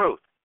of Ruth.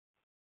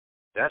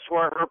 That's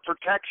where her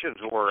protections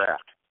were at.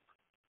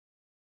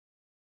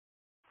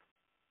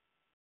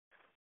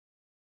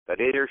 That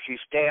either she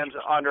stands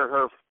under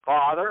her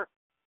father,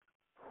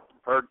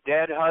 her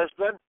dead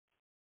husband,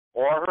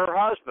 or her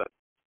husband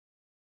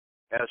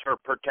as her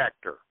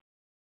protector.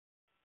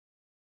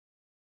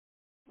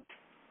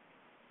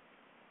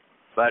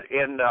 But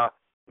in the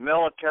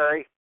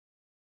military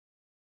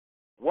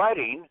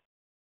wedding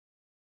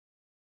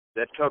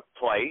that took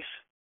place,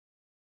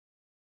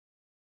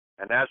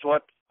 and that's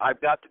what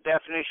I've got the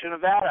definition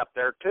of that up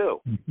there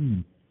too,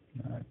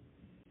 Right.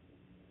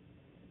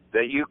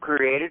 that you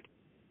created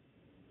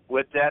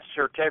with that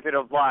certificate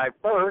of live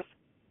birth,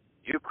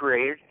 you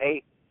created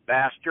a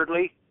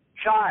bastardly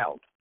child.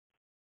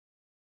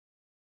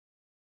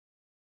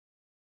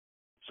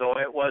 So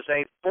it was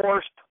a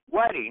forced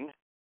wedding,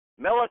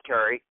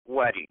 military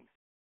wedding,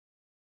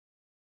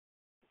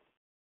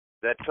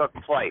 that took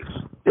place.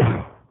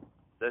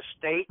 The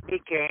state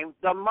became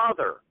the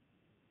mother,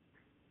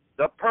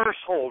 the purse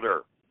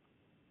holder.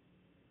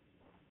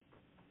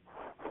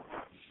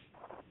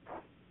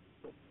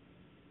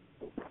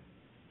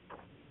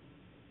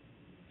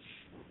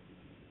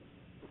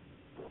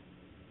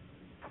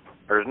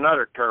 There's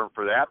another term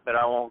for that, but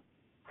I won't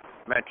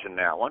mention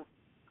that one.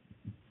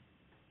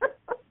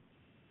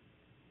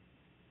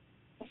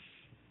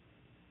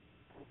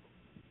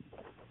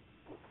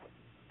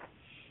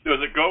 Does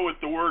it go with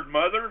the word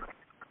mother?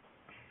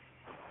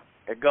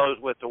 It goes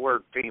with the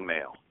word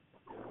female.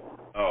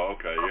 Oh,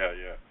 okay,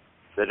 yeah.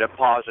 The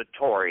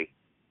depository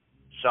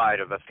side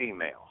of a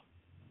female.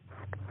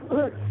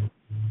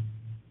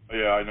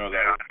 Yeah, I know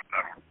that.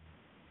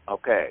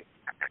 Okay.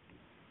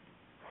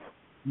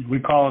 We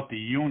call it the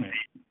unit.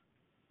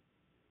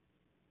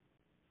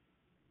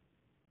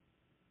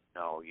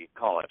 No, you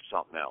call it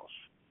something else.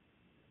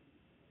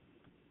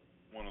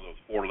 One of those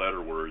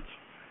 4-letter words.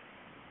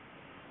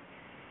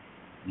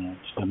 Yeah,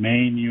 it's the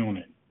main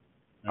unit.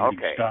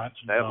 Okay,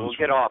 we'll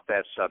get off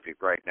that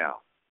subject right now.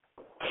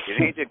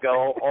 You need to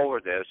go over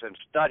this and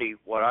study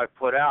what I've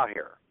put out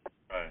here.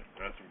 Right,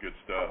 that's some good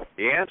stuff.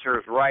 The answer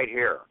is right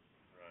here.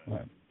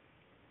 Right.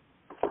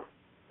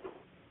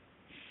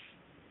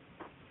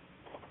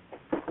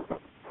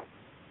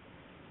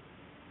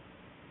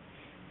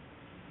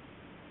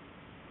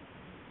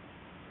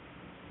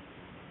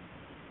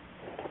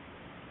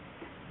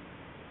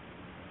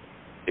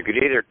 You could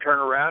either turn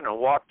around and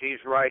walk these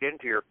right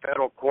into your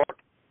federal court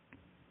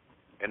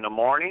in the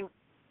morning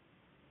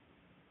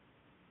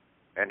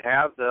and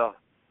have the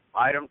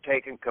item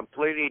taken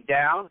completely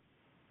down,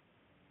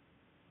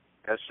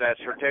 because that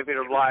certificate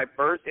of live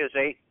birth is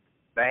a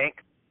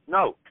bank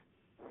note.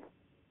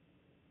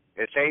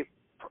 It's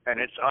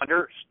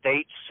under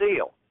state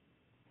seal.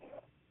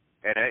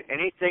 And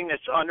anything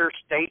that's under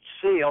state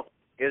seal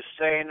is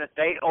saying that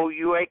they owe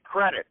you a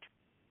credit.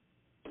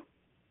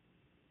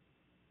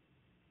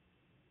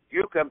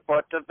 You can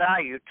put the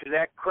value to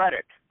that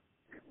credit.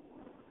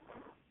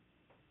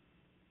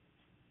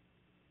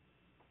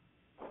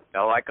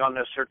 Now, like on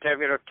the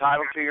certificate of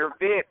title to your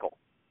vehicle,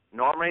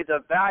 normally the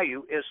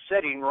value is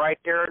sitting right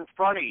there in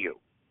front of you,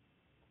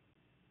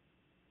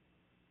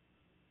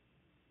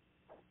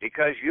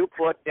 because you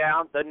put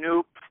down the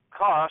new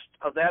cost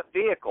of that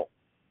vehicle.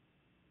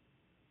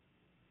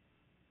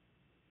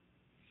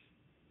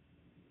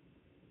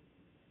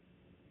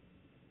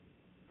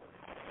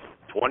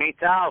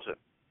 $20,000,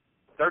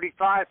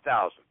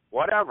 $35,000,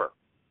 whatever.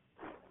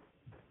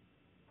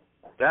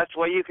 That's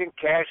what you can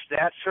cash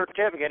that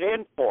certificate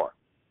in for.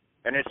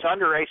 And it's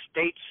under a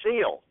state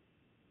seal.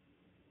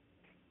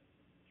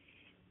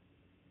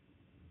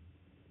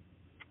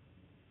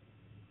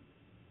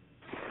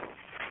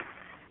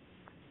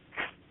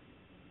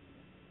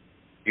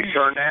 You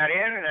turn that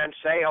in and then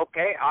say,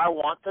 okay, I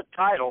want the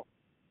title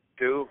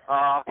to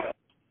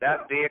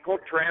that vehicle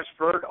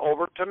transferred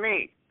over to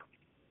me.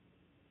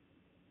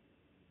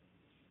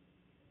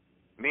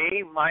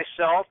 Me,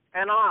 myself,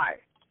 and I.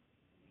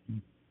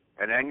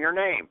 And then your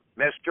name,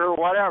 Mr.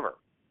 Whatever,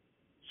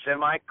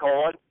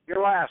 semicolon,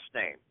 your last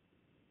name,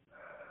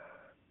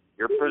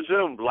 your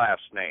presumed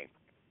last name.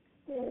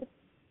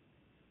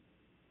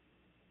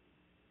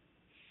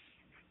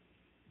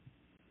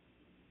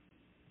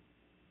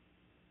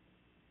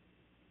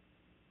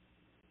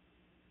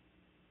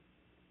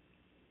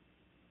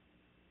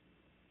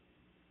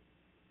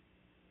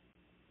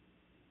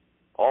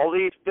 All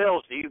these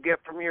bills that you get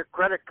from your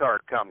credit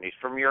card companies,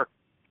 from your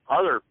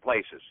other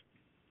places,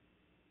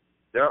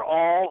 they're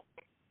all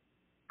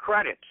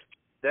credits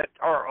that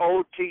are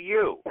owed to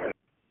you.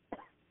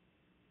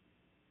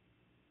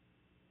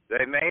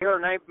 They may or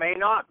may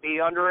not be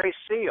under a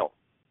seal.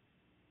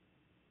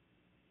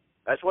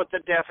 That's what the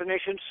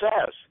definition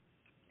says.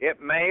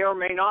 It may or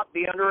may not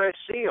be under a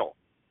seal.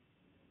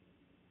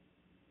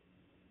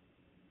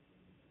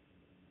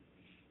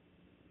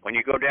 When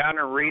you go down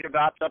and read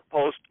about the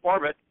post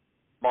orbit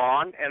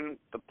bond and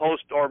the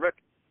post orbit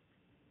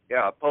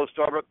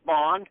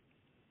bond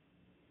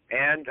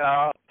and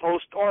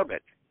post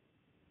orbit.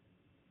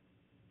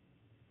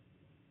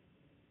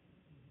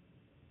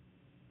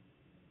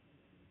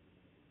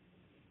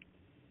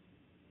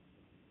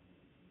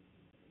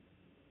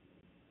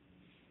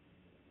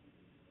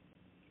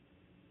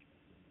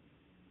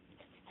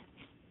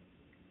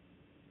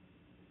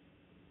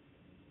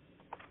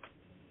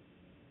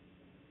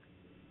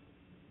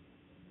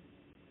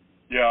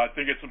 Yeah, I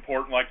think it's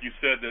important, like you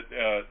said,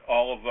 that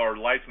all of our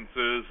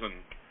licenses and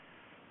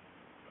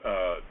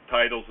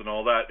titles and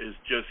all that is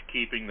just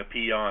keeping the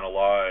peon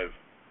alive.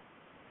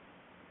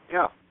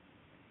 Yeah.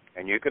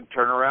 And you can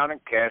turn around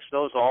and cash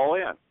those all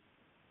in.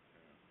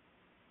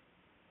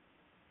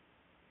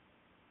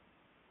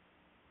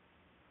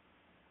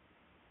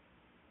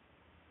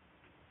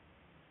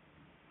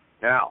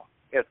 Now,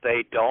 if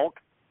they don't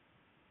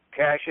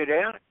cash it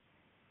in,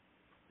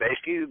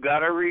 basically you've got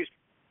to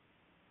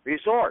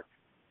resort.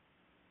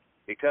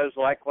 Because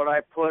like what I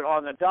put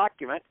on the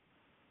document,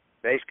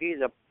 basically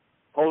the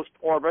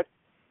post-orbit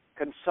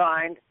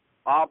consigned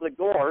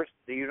obligors,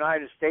 the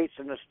United States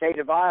and the state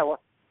of Iowa,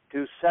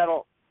 to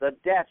settle the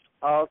debts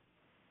of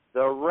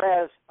the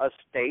res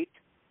estate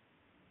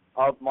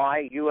of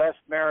my U.S.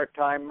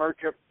 maritime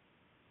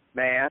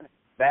merchantman,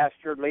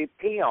 Bastardly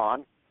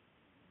Peon,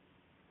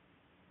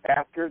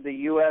 after the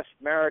U.S.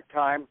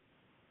 maritime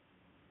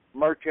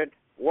merchant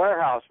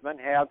warehousemen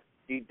have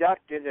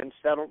deducted and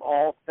settled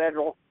all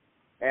federal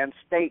and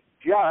state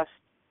just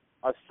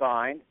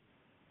assigned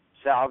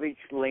salvage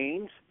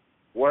liens,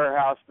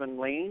 warehouseman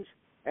liens,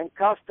 and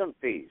custom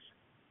fees.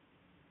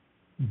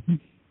 Mm-hmm.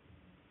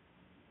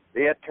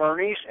 The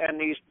attorneys and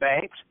these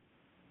banks,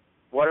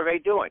 what are they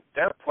doing?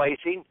 They're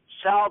placing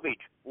salvage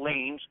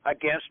liens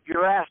against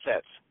your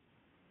assets.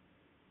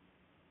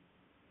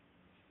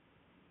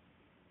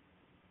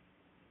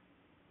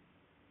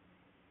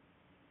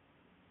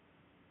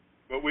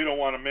 But we don't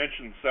want to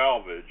mention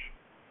salvage.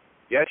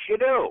 Yes, you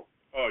do.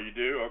 Oh, you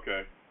do?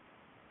 Okay.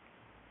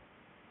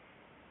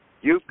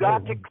 You've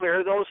got to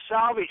clear those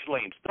salvage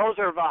liens. Those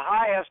are the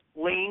highest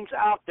liens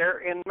out there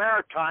in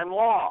maritime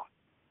law.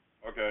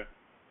 Okay.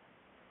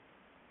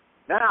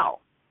 Now,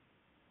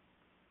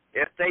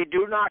 if they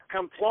do not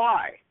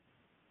comply,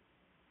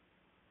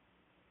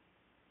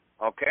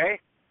 okay,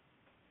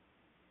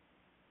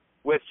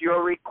 with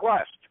your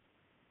request,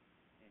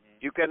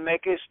 you can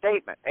make a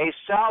statement. A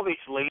salvage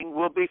lien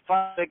will be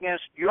filed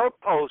against your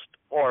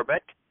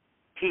post-orbit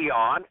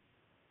peon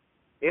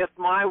if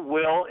my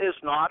will is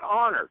not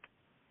honored.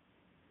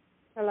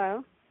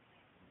 Hello?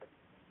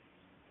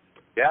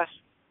 Yes?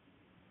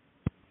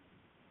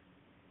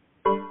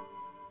 I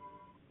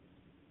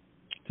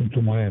think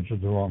someone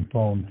answered the wrong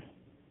phone.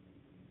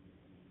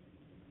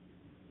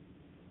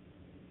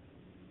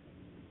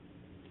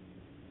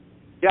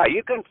 Yeah,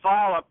 you can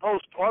file a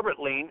post-orbit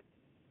lien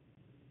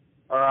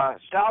or a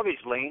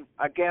salvage lien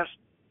against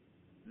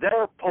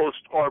their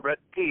post-orbit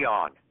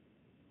peon.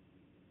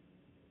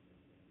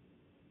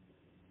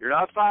 You're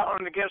not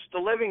filing against the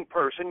living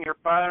person, you're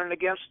filing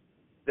against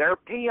their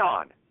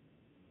peon.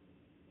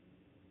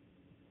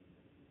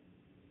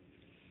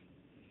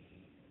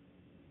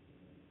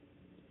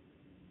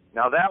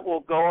 Now that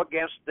will go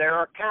against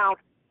their account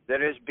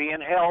that is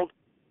being held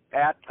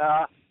at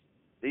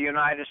the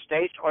United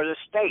States or the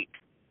state.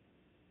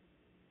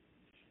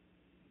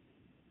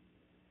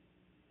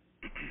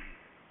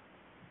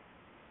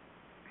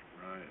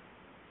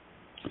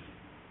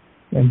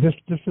 And this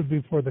would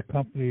be for the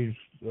companies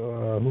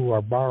who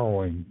are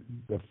borrowing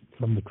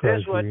from the Treasury.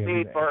 This would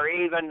be for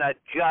even the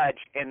judge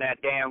in that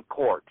damn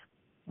court.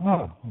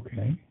 Oh,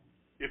 okay.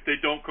 If they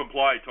don't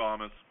comply,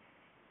 Thomas.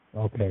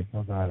 Okay,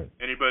 I got it.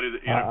 Anybody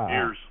that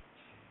interferes.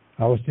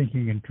 I was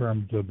thinking in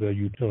terms of the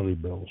utility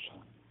bills.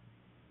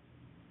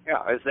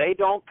 Yeah, if they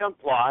don't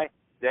comply,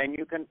 then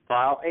you can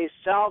file a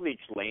salvage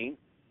lien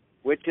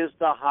which is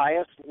the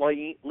highest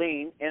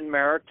lien in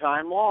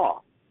maritime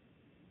law,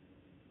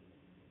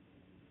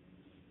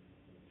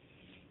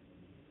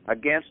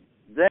 against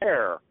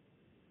their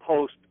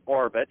post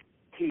orbit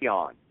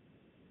PEON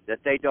that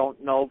they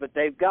don't know that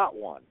they've got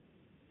one.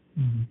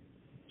 Mm-hmm.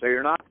 So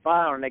you're not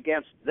filing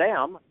against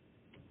them,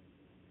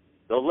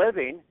 the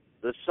living,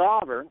 the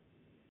sovereign,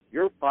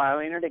 you're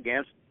filing it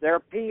against their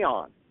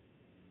PEON.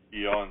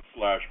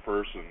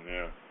 PEON/person,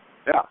 yeah.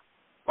 Yeah,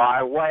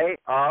 by way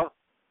of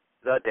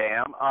the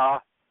damn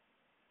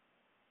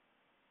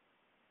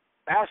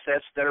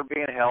assets that are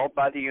being held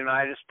by the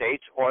United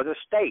States or the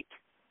state.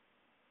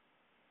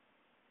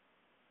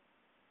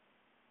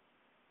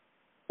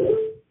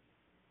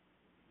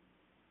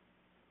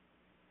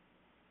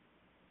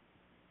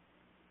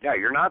 Yeah,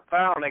 you're not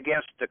filing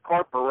against the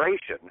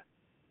corporation,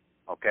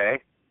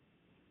 okay?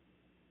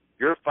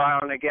 You're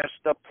filing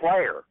against the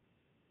player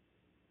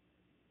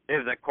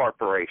in the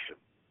corporation.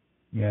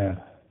 Yeah.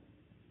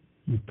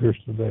 You pierce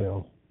the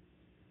veil.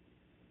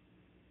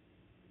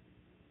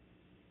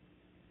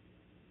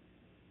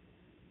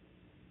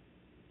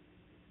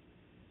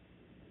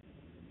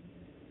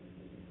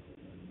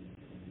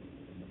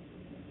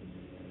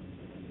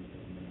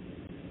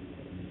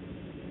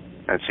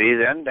 And see,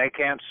 then they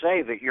can't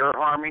say that you're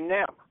harming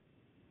them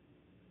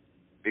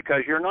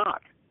because you're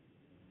not.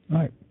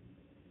 Right.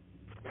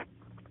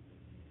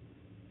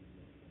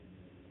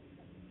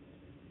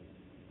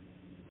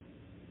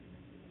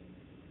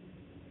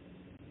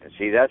 And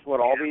see, that's what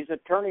all these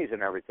attorneys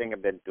and everything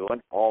have been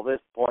doing all this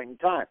point in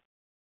time.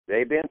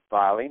 They've been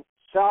filing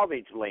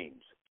salvage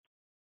liens.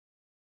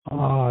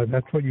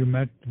 That's what you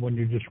meant when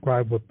you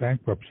described what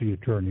bankruptcy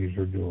attorneys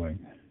are doing.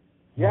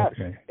 Yes,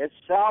 Okay. it's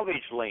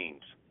salvage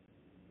liens.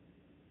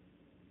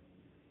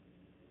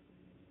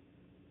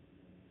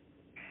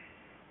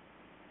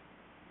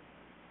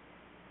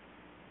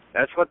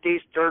 That's what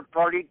these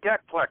third-party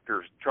debt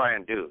collectors try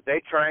and do.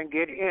 They try and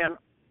get in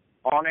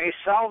on a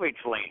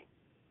salvage lien.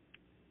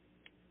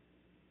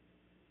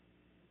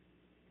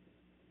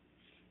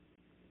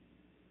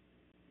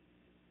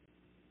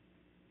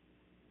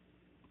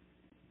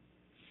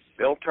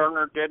 Bill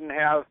Turner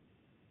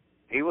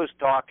he was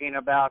talking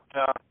about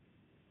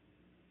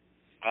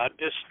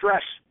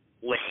distress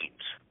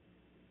liens.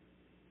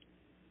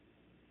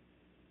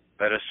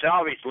 But a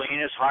salvage lien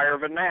is higher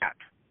than that.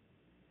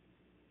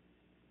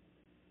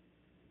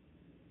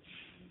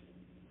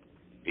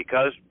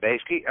 Because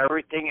basically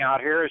everything out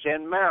here is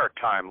in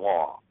maritime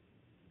law.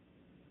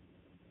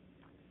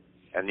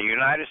 And the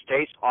United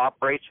States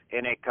operates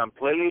in a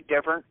completely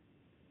different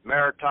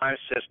maritime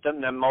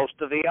system than most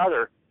of the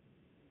other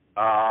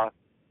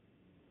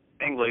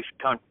English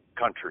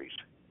countries.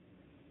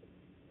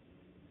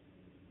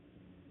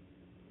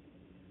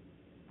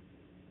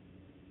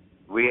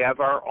 We have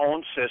our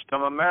own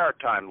system of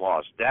maritime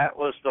laws. That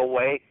was the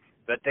way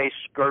that they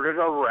skirted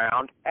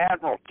around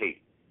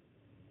admiralty.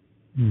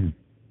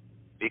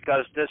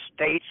 Because the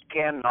states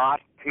cannot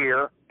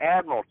hear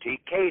admiralty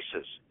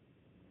cases.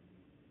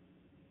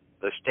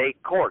 The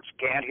state courts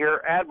can't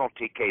hear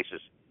admiralty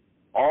cases.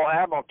 All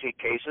admiralty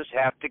cases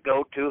have to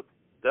go to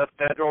the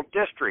federal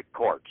district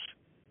courts.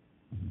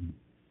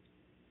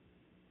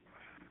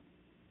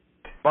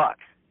 But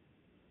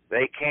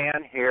they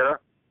can hear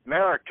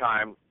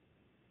maritime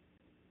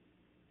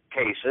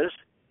cases,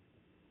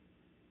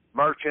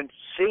 merchant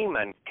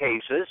seaman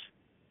cases,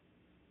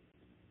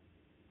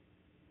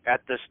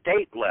 at the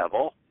state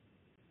level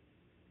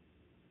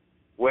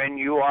when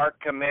you are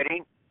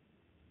committing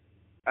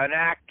an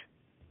act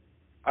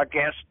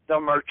against the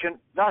merchant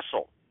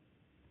vessel,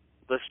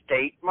 the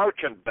state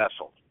merchant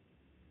vessel.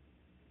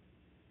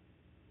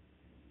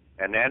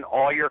 And then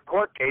all your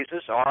court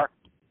cases are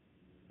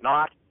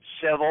not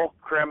civil,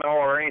 criminal,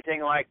 or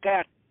anything like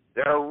that.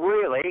 They're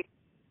really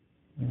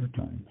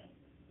Maritime.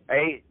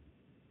 a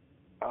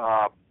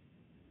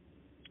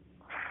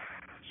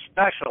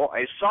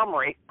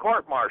summary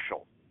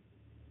court-martial.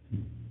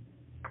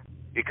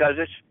 Because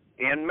it's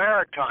in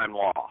maritime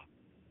law.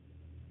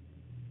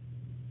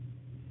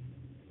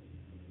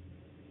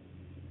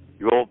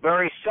 You will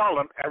very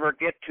seldom ever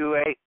get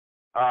to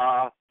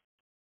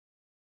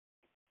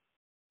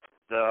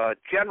the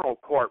general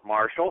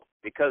court-martial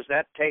because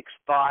that takes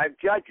 5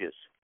 judges.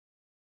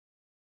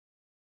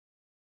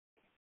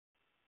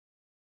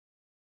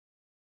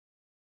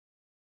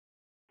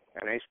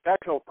 And a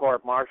special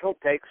court-martial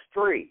takes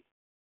 3.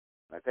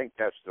 I think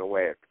that's the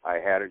way I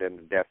had it in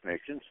the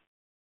definitions.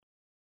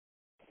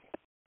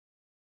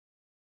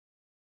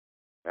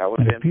 That was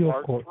in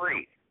part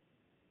 3.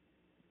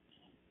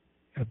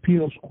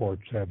 Appeals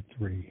courts have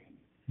 3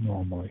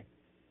 normally.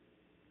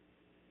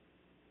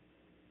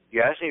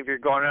 Yes, if you're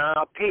going to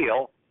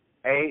appeal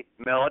a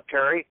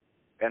military,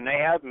 and they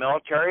have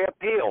military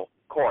appeal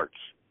courts.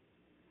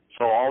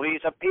 So all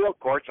these appeal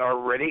courts are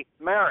really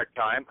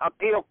maritime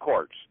appeal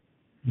courts.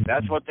 Mm-hmm.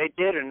 That's what they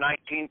did in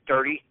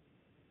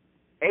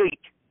 1938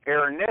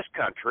 here in this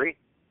country.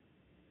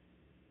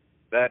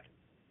 That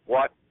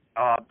what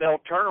Bill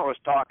Turner was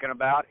talking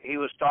about, he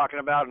was talking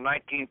about in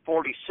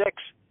 1946,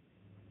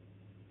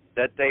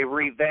 that they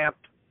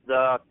revamped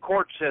the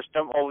court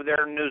system over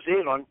there in New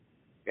Zealand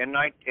in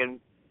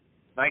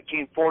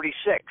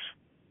 1946.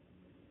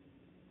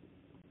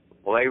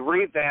 Well, they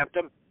revamped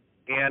them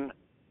in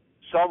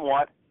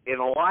somewhat in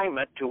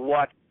alignment to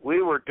what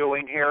we were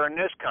doing here in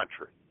this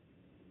country.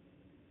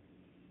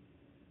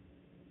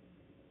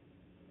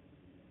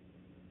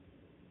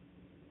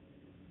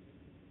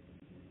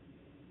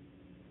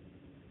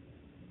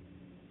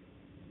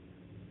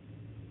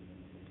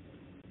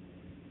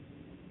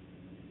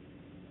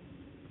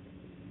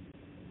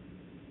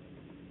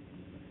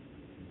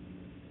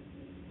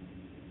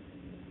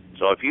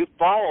 So if you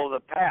follow the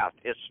path,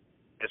 it's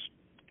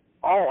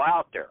all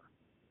out there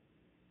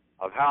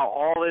of how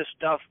all this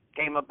stuff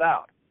came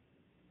about.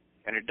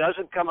 And it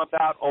doesn't come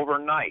about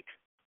overnight.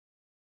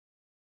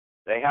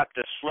 They have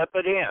to slip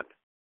it in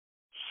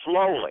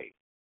slowly.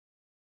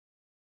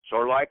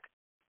 Sort of like,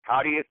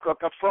 how do you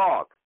cook a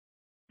frog?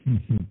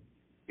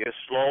 You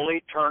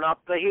slowly turn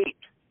up the heat.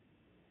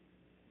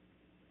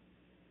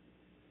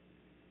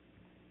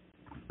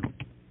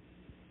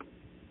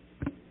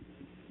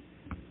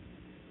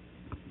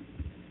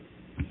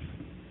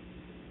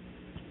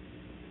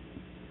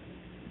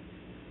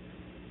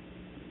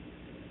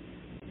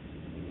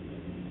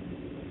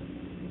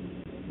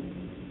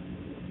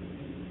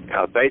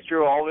 Now, if they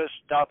threw all this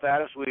stuff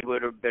at us, we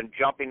would have been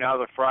jumping out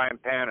of the frying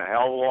pan a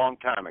hell of a long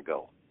time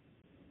ago.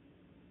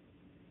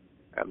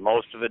 And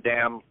most of the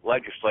damn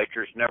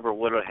legislatures never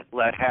would have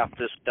let half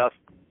this stuff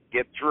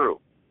get through.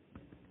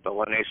 But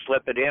when they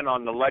slip it in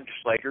on the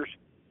legislators,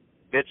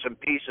 bits and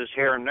pieces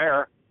here and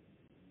there,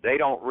 they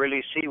don't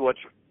really see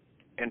what's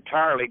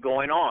entirely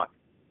going on.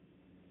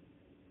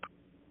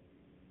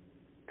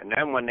 And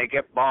then when they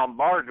get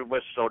bombarded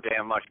with so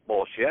damn much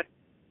bullshit,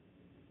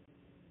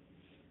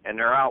 and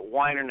they're out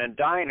whining and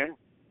dining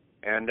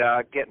and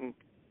getting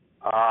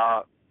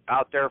out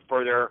there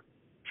for their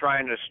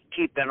trying to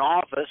keep in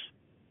office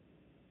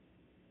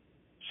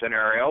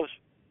scenarios,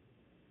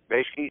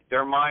 basically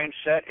their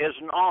mindset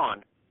isn't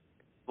on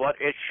what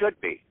it should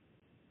be.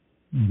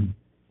 Mm-hmm.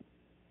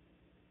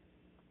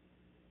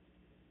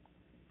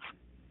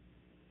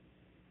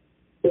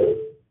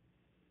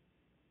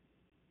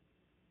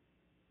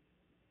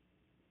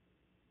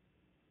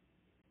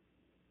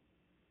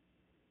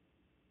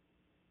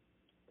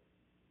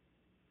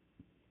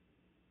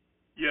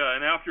 Yeah,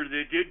 and after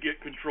they did get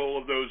control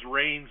of those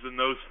reins and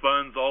those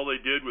funds, all they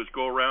did was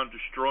go around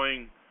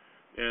destroying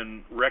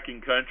and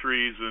wrecking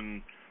countries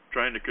and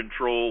trying to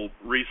control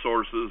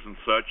resources and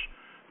such.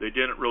 They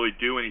didn't really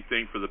do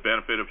anything for the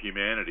benefit of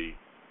humanity.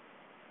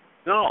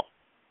 No.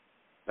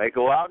 They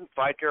go out and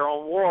fight their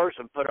own wars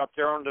and put up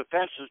their own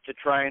defenses to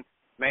try and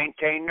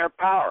maintain their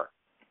power.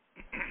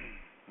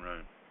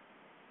 Right.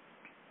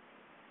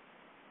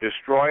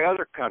 Destroy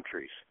other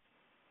countries.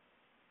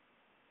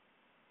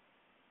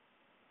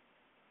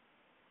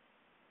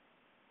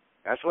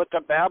 That's what the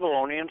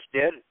Babylonians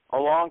did a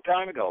long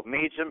time ago.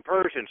 Medes and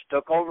Persians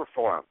took over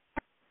for them.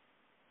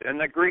 Then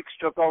the Greeks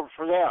took over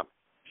for them.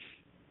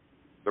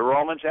 The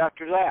Romans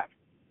after that.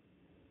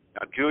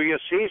 Now,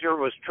 Julius Caesar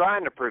was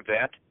trying to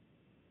prevent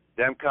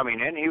them coming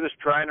in. He was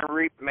trying to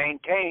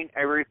maintain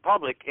a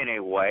republic in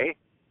a way.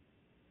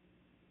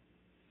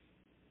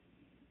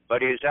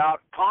 But he's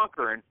out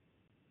conquering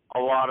a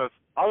lot of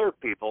other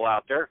people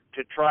out there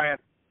to try and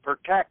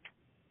protect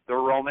the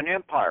Roman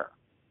Empire.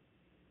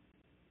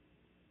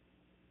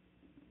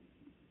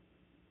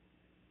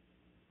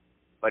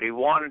 But he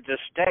wanted to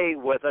stay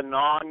with a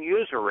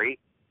non-usury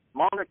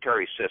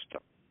monetary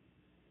system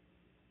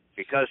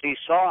because he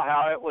saw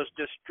how it was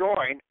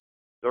destroying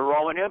the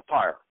Roman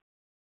Empire.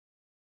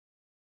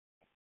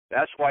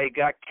 That's why he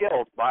got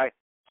killed by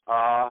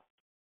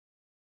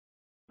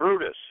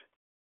Brutus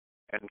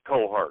and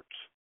cohorts,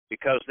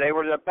 because they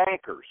were the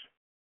bankers.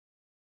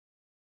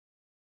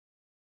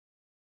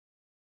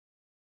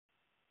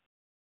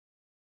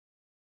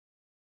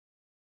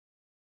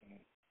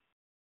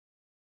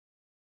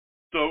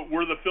 So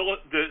were the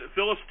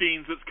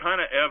Philistines, it's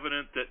kind of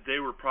evident that they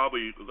were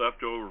probably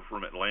left over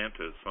from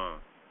Atlantis, huh?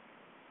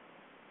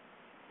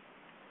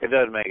 It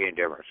doesn't make any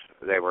difference.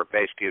 They were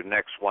basically the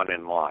next one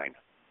in line.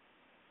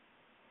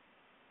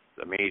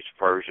 The Medes,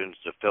 Persians,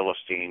 the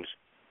Philistines.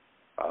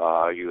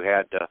 You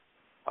had the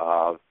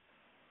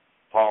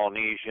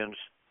Polynesians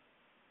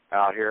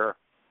out here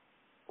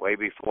way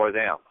before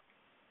them.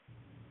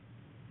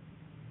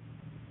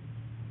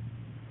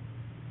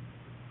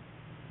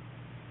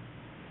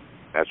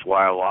 That's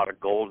why a lot of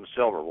gold and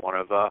silver. One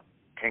of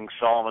King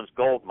Solomon's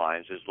gold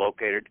mines is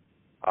located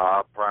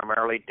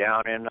primarily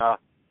down in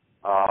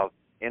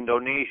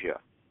Indonesia.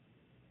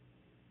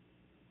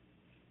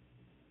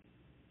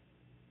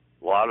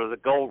 A lot of the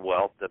gold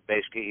wealth that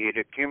basically he had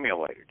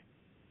accumulated.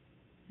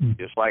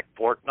 Just like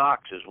Fort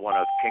Knox is one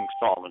of King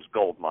Solomon's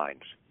gold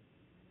mines.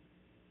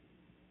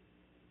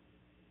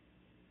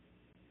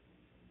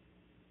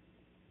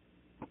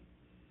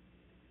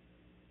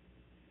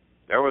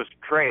 There was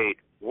trade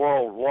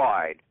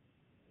worldwide,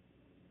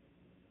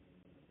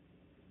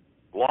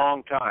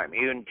 long time.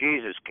 Even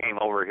Jesus came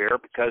over here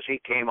because he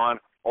came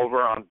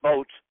over on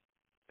boats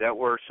that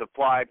were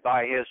supplied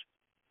by his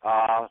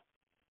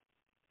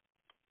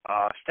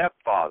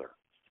stepfather.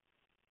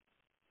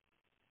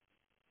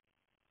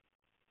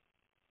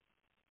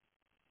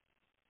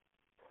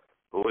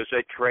 Who was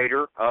a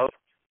trader of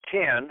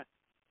tin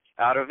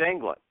out of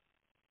England.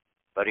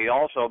 But he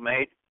also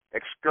made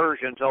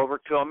excursions over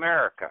to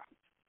America.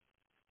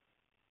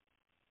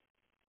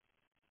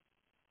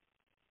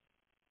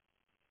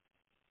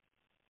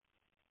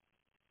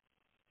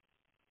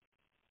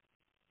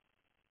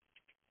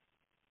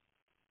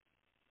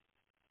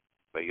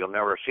 But you'll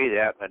never see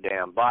that in the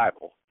damn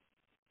Bible.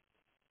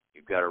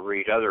 You've got to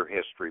read other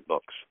history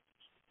books.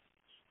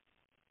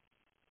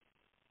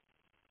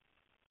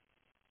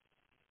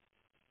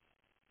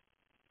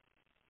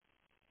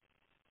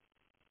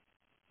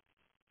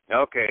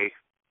 Okay.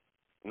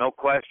 No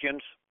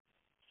questions?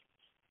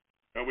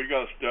 No, we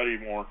got to study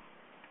more.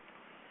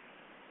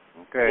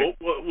 Okay.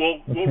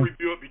 We'll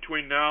review it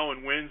between now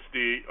and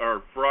Wednesday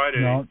or Friday.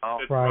 No,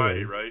 it's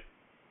Friday, right?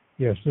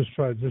 Yes, this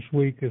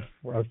week is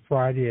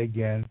Friday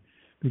again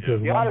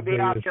because you ought to be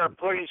out is, there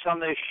putting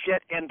some of this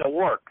shit into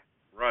work.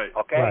 Right.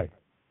 Okay. Right.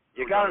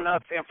 You got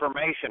enough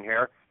information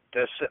here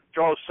to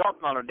throw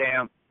something on a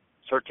damn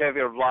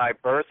certificate of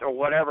live birth or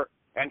whatever,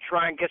 and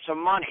try and get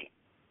some money.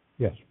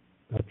 Yes.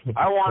 That's what,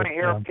 I want to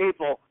hear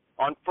people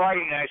on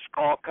Friday night's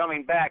call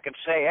coming back and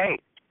say, "Hey,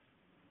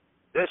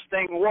 this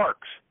thing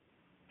works."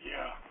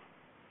 Yeah.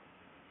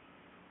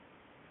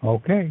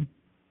 Okay.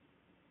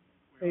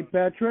 Hey,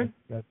 Patrick.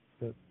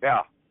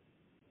 Yeah.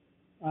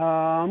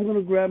 I'm going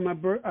to grab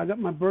I got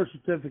my birth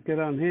certificate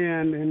on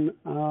hand,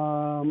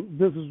 and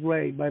this is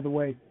Ray, by the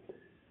way.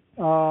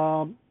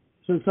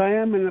 Since I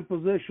am in a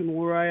position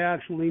where I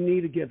actually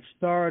need to get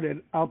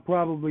started, I'll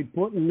probably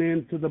put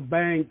into the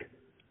bank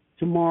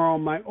tomorrow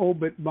my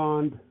OBIT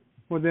bond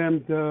for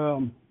them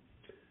to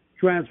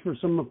transfer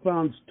some of the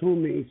funds to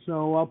me.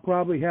 So I'll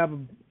probably have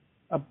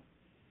a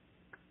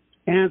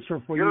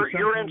answer for you.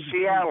 You're in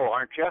Seattle,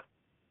 aren't you?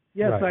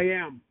 Yes, right. I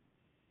am.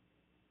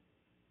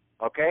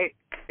 Okay.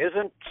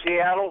 Isn't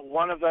Seattle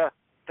one of the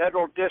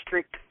federal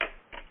district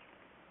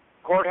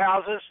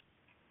courthouses?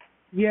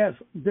 Yes,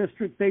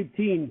 District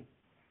 18.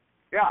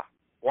 Yeah.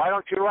 Why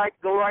don't you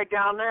go right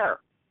down there?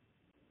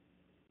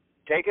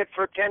 Take it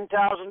for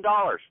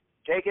 $10,000.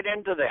 Take it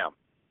into them,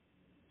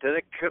 to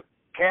the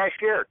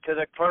cashier, to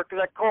the clerk of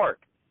the court.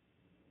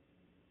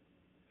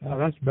 Well,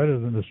 that's better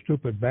than the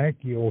stupid bank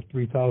you owe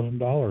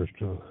 $3,000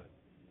 to.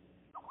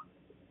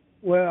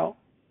 Well,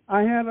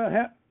 I had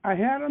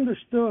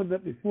understood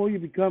that before you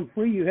become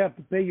free, you have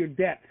to pay your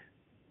debt.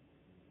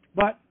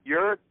 But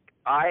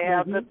I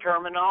have the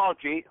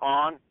terminology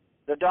on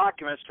the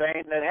document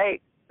saying that,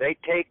 hey, they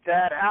take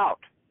that out.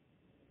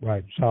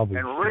 Right, salvage.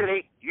 And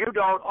really, you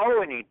don't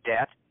owe any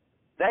debt.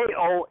 They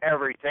owe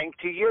everything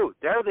to you.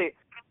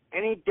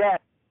 Any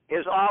debt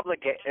is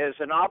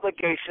an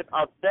obligation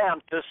of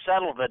them to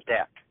settle the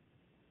debt.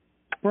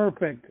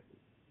 Perfect.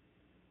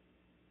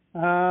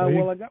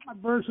 Well, I got my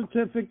birth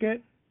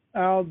certificate.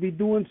 I'll be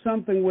doing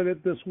something with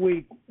it this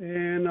week,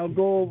 and I'll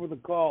go over the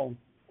call.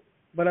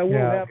 But I will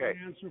have an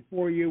answer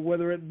for you,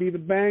 whether it be the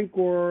bank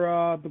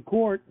or the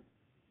court.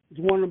 It's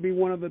going to be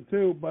one of the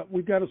two, but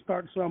we've got to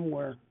start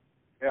somewhere.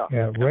 Yeah.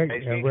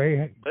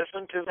 Ray,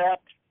 listen to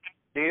that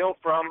deal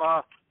from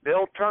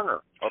Bill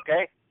Turner,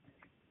 okay?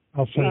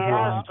 I'll send you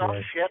on some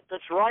shit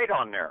that's right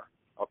on there,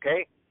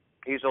 okay?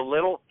 He's a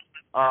little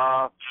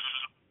off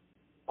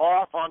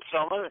on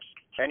some of it,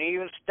 and he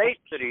even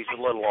states that he's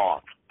a little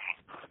off,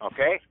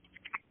 okay?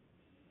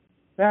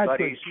 Patrick.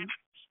 But he's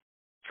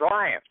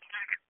trying.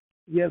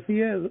 Yes,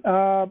 he is.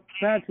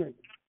 Patrick,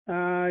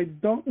 I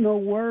don't know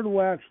where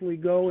to actually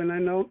go, and I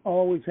don't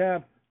always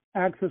have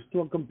access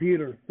to a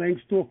computer.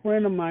 Thanks to a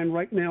friend of mine,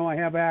 right now I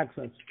have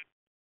access.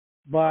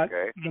 But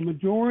the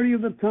majority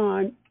of the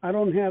time, I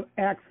don't have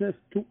access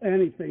to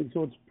anything.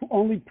 So it's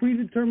only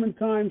predetermined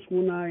times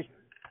when I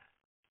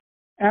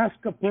ask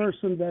a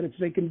person that if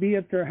they can be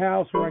at their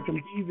house or I can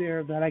be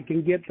there, that I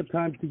can get the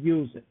time to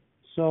use it.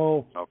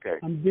 So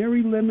I'm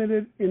very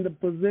limited in the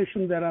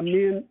position that I'm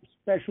in,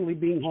 especially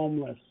being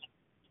homeless.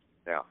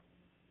 Yeah.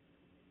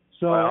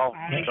 So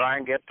try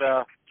and get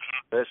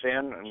this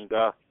in, and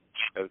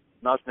if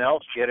nothing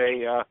else, get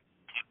a.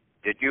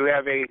 Did you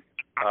have a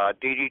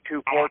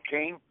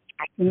DD-214?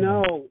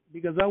 No,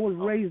 because I was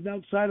raised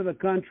outside of the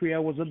country. I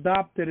was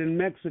adopted in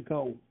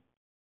Mexico.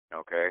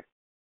 Okay.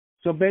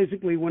 So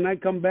basically, when I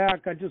come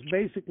back,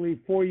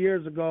 4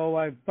 years ago,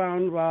 I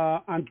found,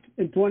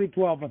 in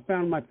 2012, I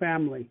found my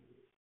family,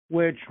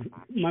 which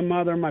my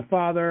mother, my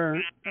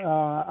father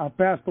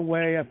passed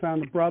away. I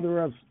found a brother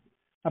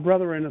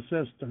and a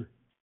sister.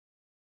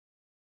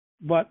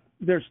 But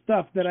there's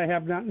stuff that I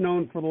have not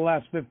known for the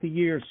last 50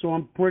 years, so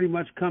I'm pretty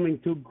much coming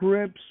to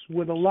grips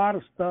with a lot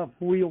of stuff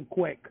real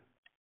quick.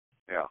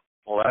 Yeah.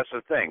 Well, that's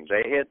the thing.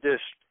 They hid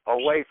this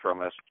away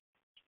from us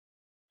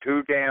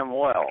too damn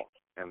well.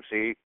 And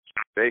see,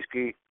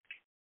 basically,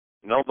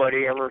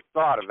 nobody ever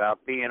thought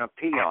about being a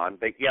peon,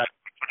 but yet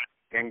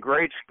in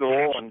grade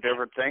school and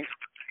different things,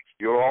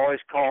 you're always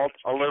called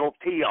a little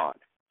peon.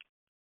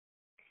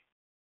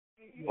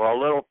 Well,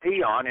 a little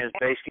peon is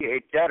basically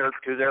a debtor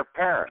to their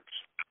parents.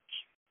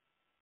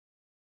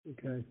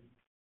 Okay.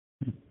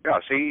 Yeah,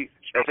 see,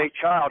 as a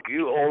child,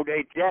 you owed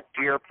a debt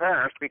to your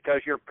parents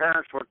because your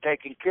parents were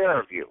taking care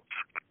of you.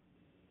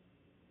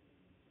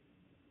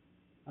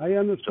 I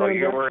understand. So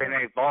you that. were in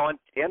a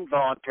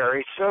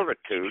involuntary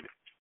servitude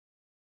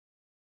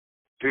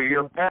to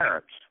your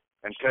parents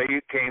until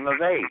you came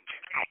of age.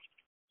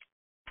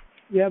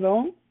 Yeah,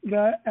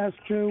 as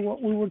to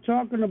what we were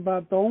talking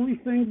about, the only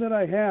thing that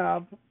I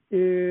have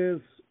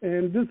is,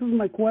 and this is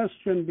my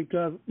question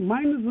because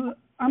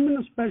I'm in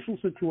a special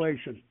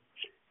situation.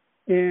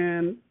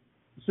 And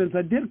since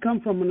I did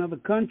come from another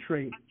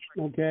country,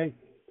 okay,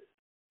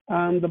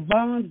 the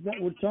bonds that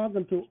we're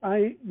talking to,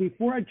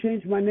 before I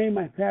changed my name,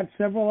 I've had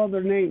several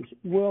other names.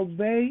 Will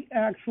they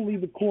actually,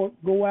 the court,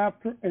 go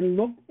after and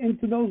look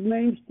into those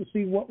names to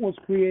see what was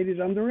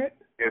created under it?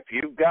 If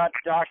you've got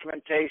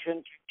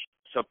documentation,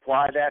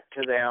 supply that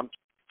to them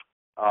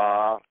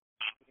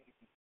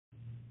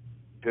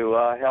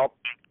to help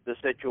the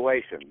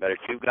situation. But if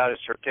you've got a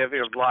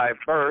certificate of live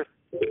birth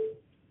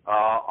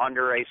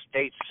under a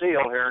state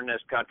seal here in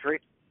this country,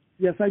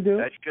 yes, I do.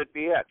 That should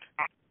be it.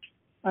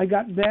 I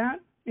got that,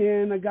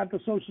 and I got the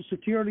Social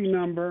Security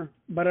number,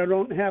 but I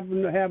don't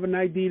happen to have an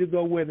ID to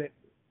go with it.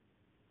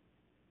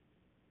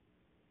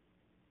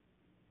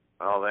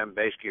 Well, then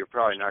basically you're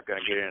probably not going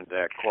to get into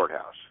that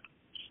courthouse.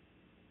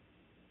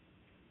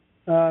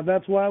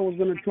 That's why I was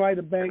going to try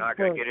the bank You're not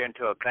going to get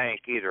into a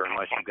bank either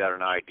unless you got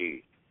an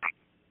ID.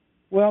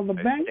 Well, the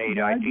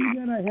ID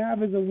that I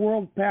have is a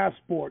world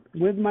passport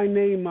with my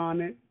name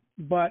on it,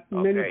 but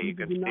many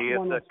people do not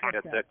want to take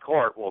that. If the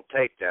court will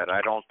take that.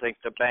 I don't think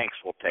the banks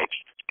will take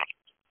it.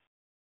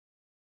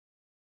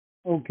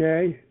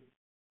 Okay.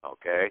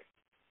 Okay.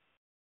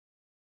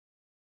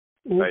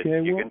 Okay. But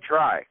you can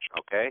try.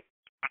 Okay.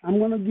 I'm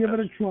going to give it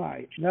a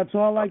try. That's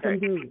all I can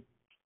do.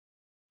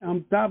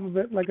 On top of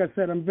it, like I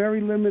said, I'm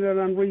very limited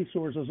on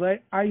resources.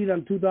 I eat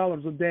on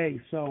 $2 a day,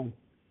 so.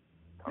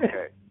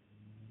 Okay.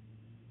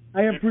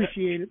 I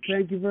appreciate it.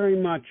 Thank you very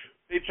much.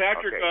 Hey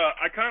Patrick,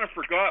 I kind of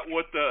forgot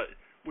what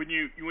when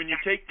you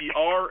take the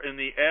R and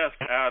the S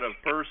out of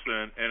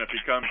person and it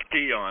becomes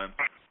PEON,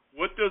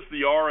 what does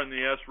the R and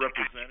the S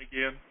represent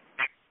again?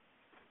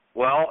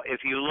 Well, if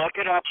you look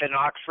it up in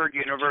Oxford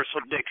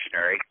Universal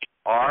Dictionary,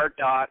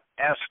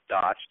 R.S.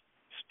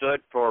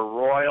 stood for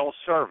Royal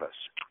Service.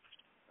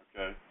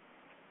 Okay.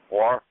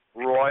 Or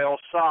Royal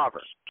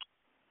Sovereign.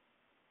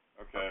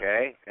 Okay.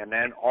 Okay, and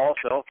then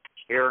also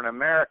here in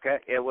America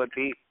it would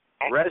be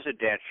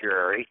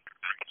Residuary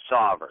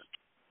Sovereign.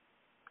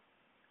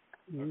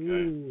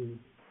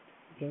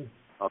 Okay.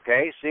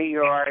 Okay, see,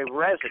 you are a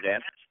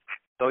resident,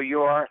 so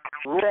you are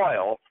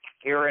royal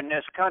here in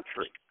this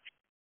country.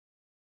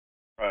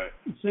 Right.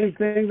 Same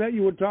thing that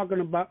you were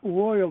talking about,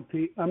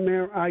 royalty. I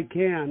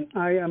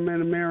am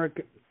an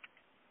American.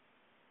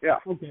 Yeah.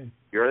 Okay.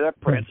 You're the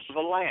prince of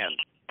the land.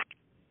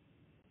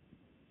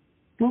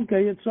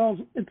 Okay,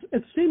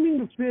 it's seeming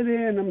to fit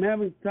in. I'm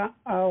having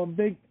a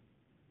big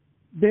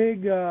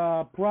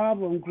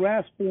problem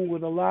grasping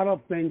with a lot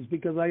of things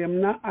because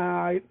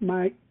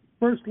my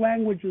first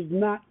language is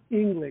not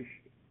English.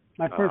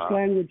 My first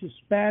language is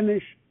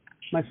Spanish.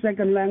 My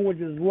second language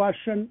is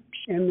Russian,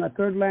 and my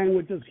third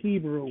language is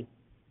Hebrew.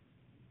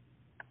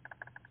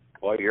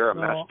 Well, you're a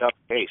messed up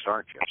case,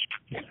 aren't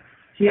you?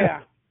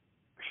 Yeah.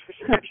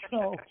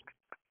 So.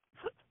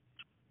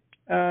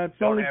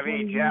 Don't have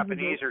any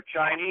Japanese or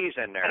Chinese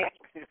in there.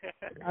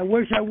 I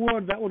wish I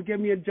would. That would give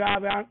me a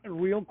job out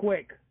real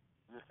quick.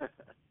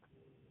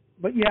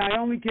 But yeah, I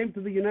only came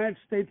to the United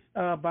States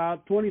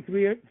about 3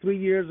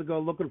 years ago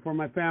looking for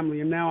my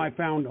family, and now I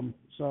found them.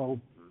 So,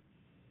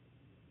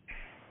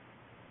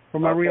 for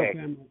my real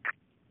family.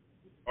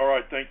 All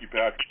right, thank you,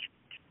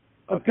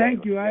 Patrick.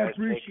 Thank you. I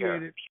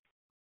appreciate it.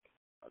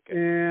 Okay.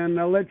 And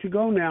I'll let you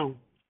go now.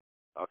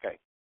 Okay.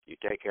 You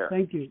take care.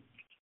 Thank you.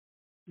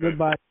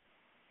 Goodbye.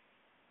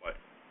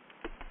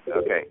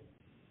 Okay.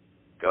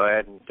 Go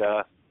ahead and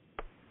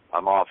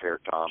I'm off here,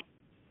 Tom.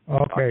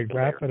 Okay,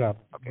 wrap it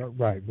up. Okay.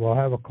 Right. We'll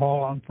have a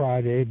call on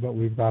Friday, but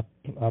we've got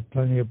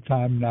plenty of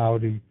time now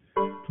to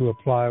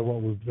apply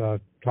what we've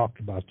talked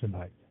about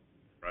tonight.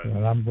 Right.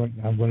 And I'm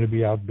going to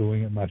be out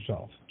doing it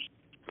myself.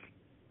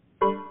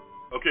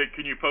 Okay,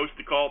 can you post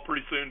the call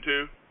pretty soon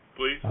too,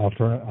 please? I'll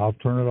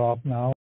turn it off now.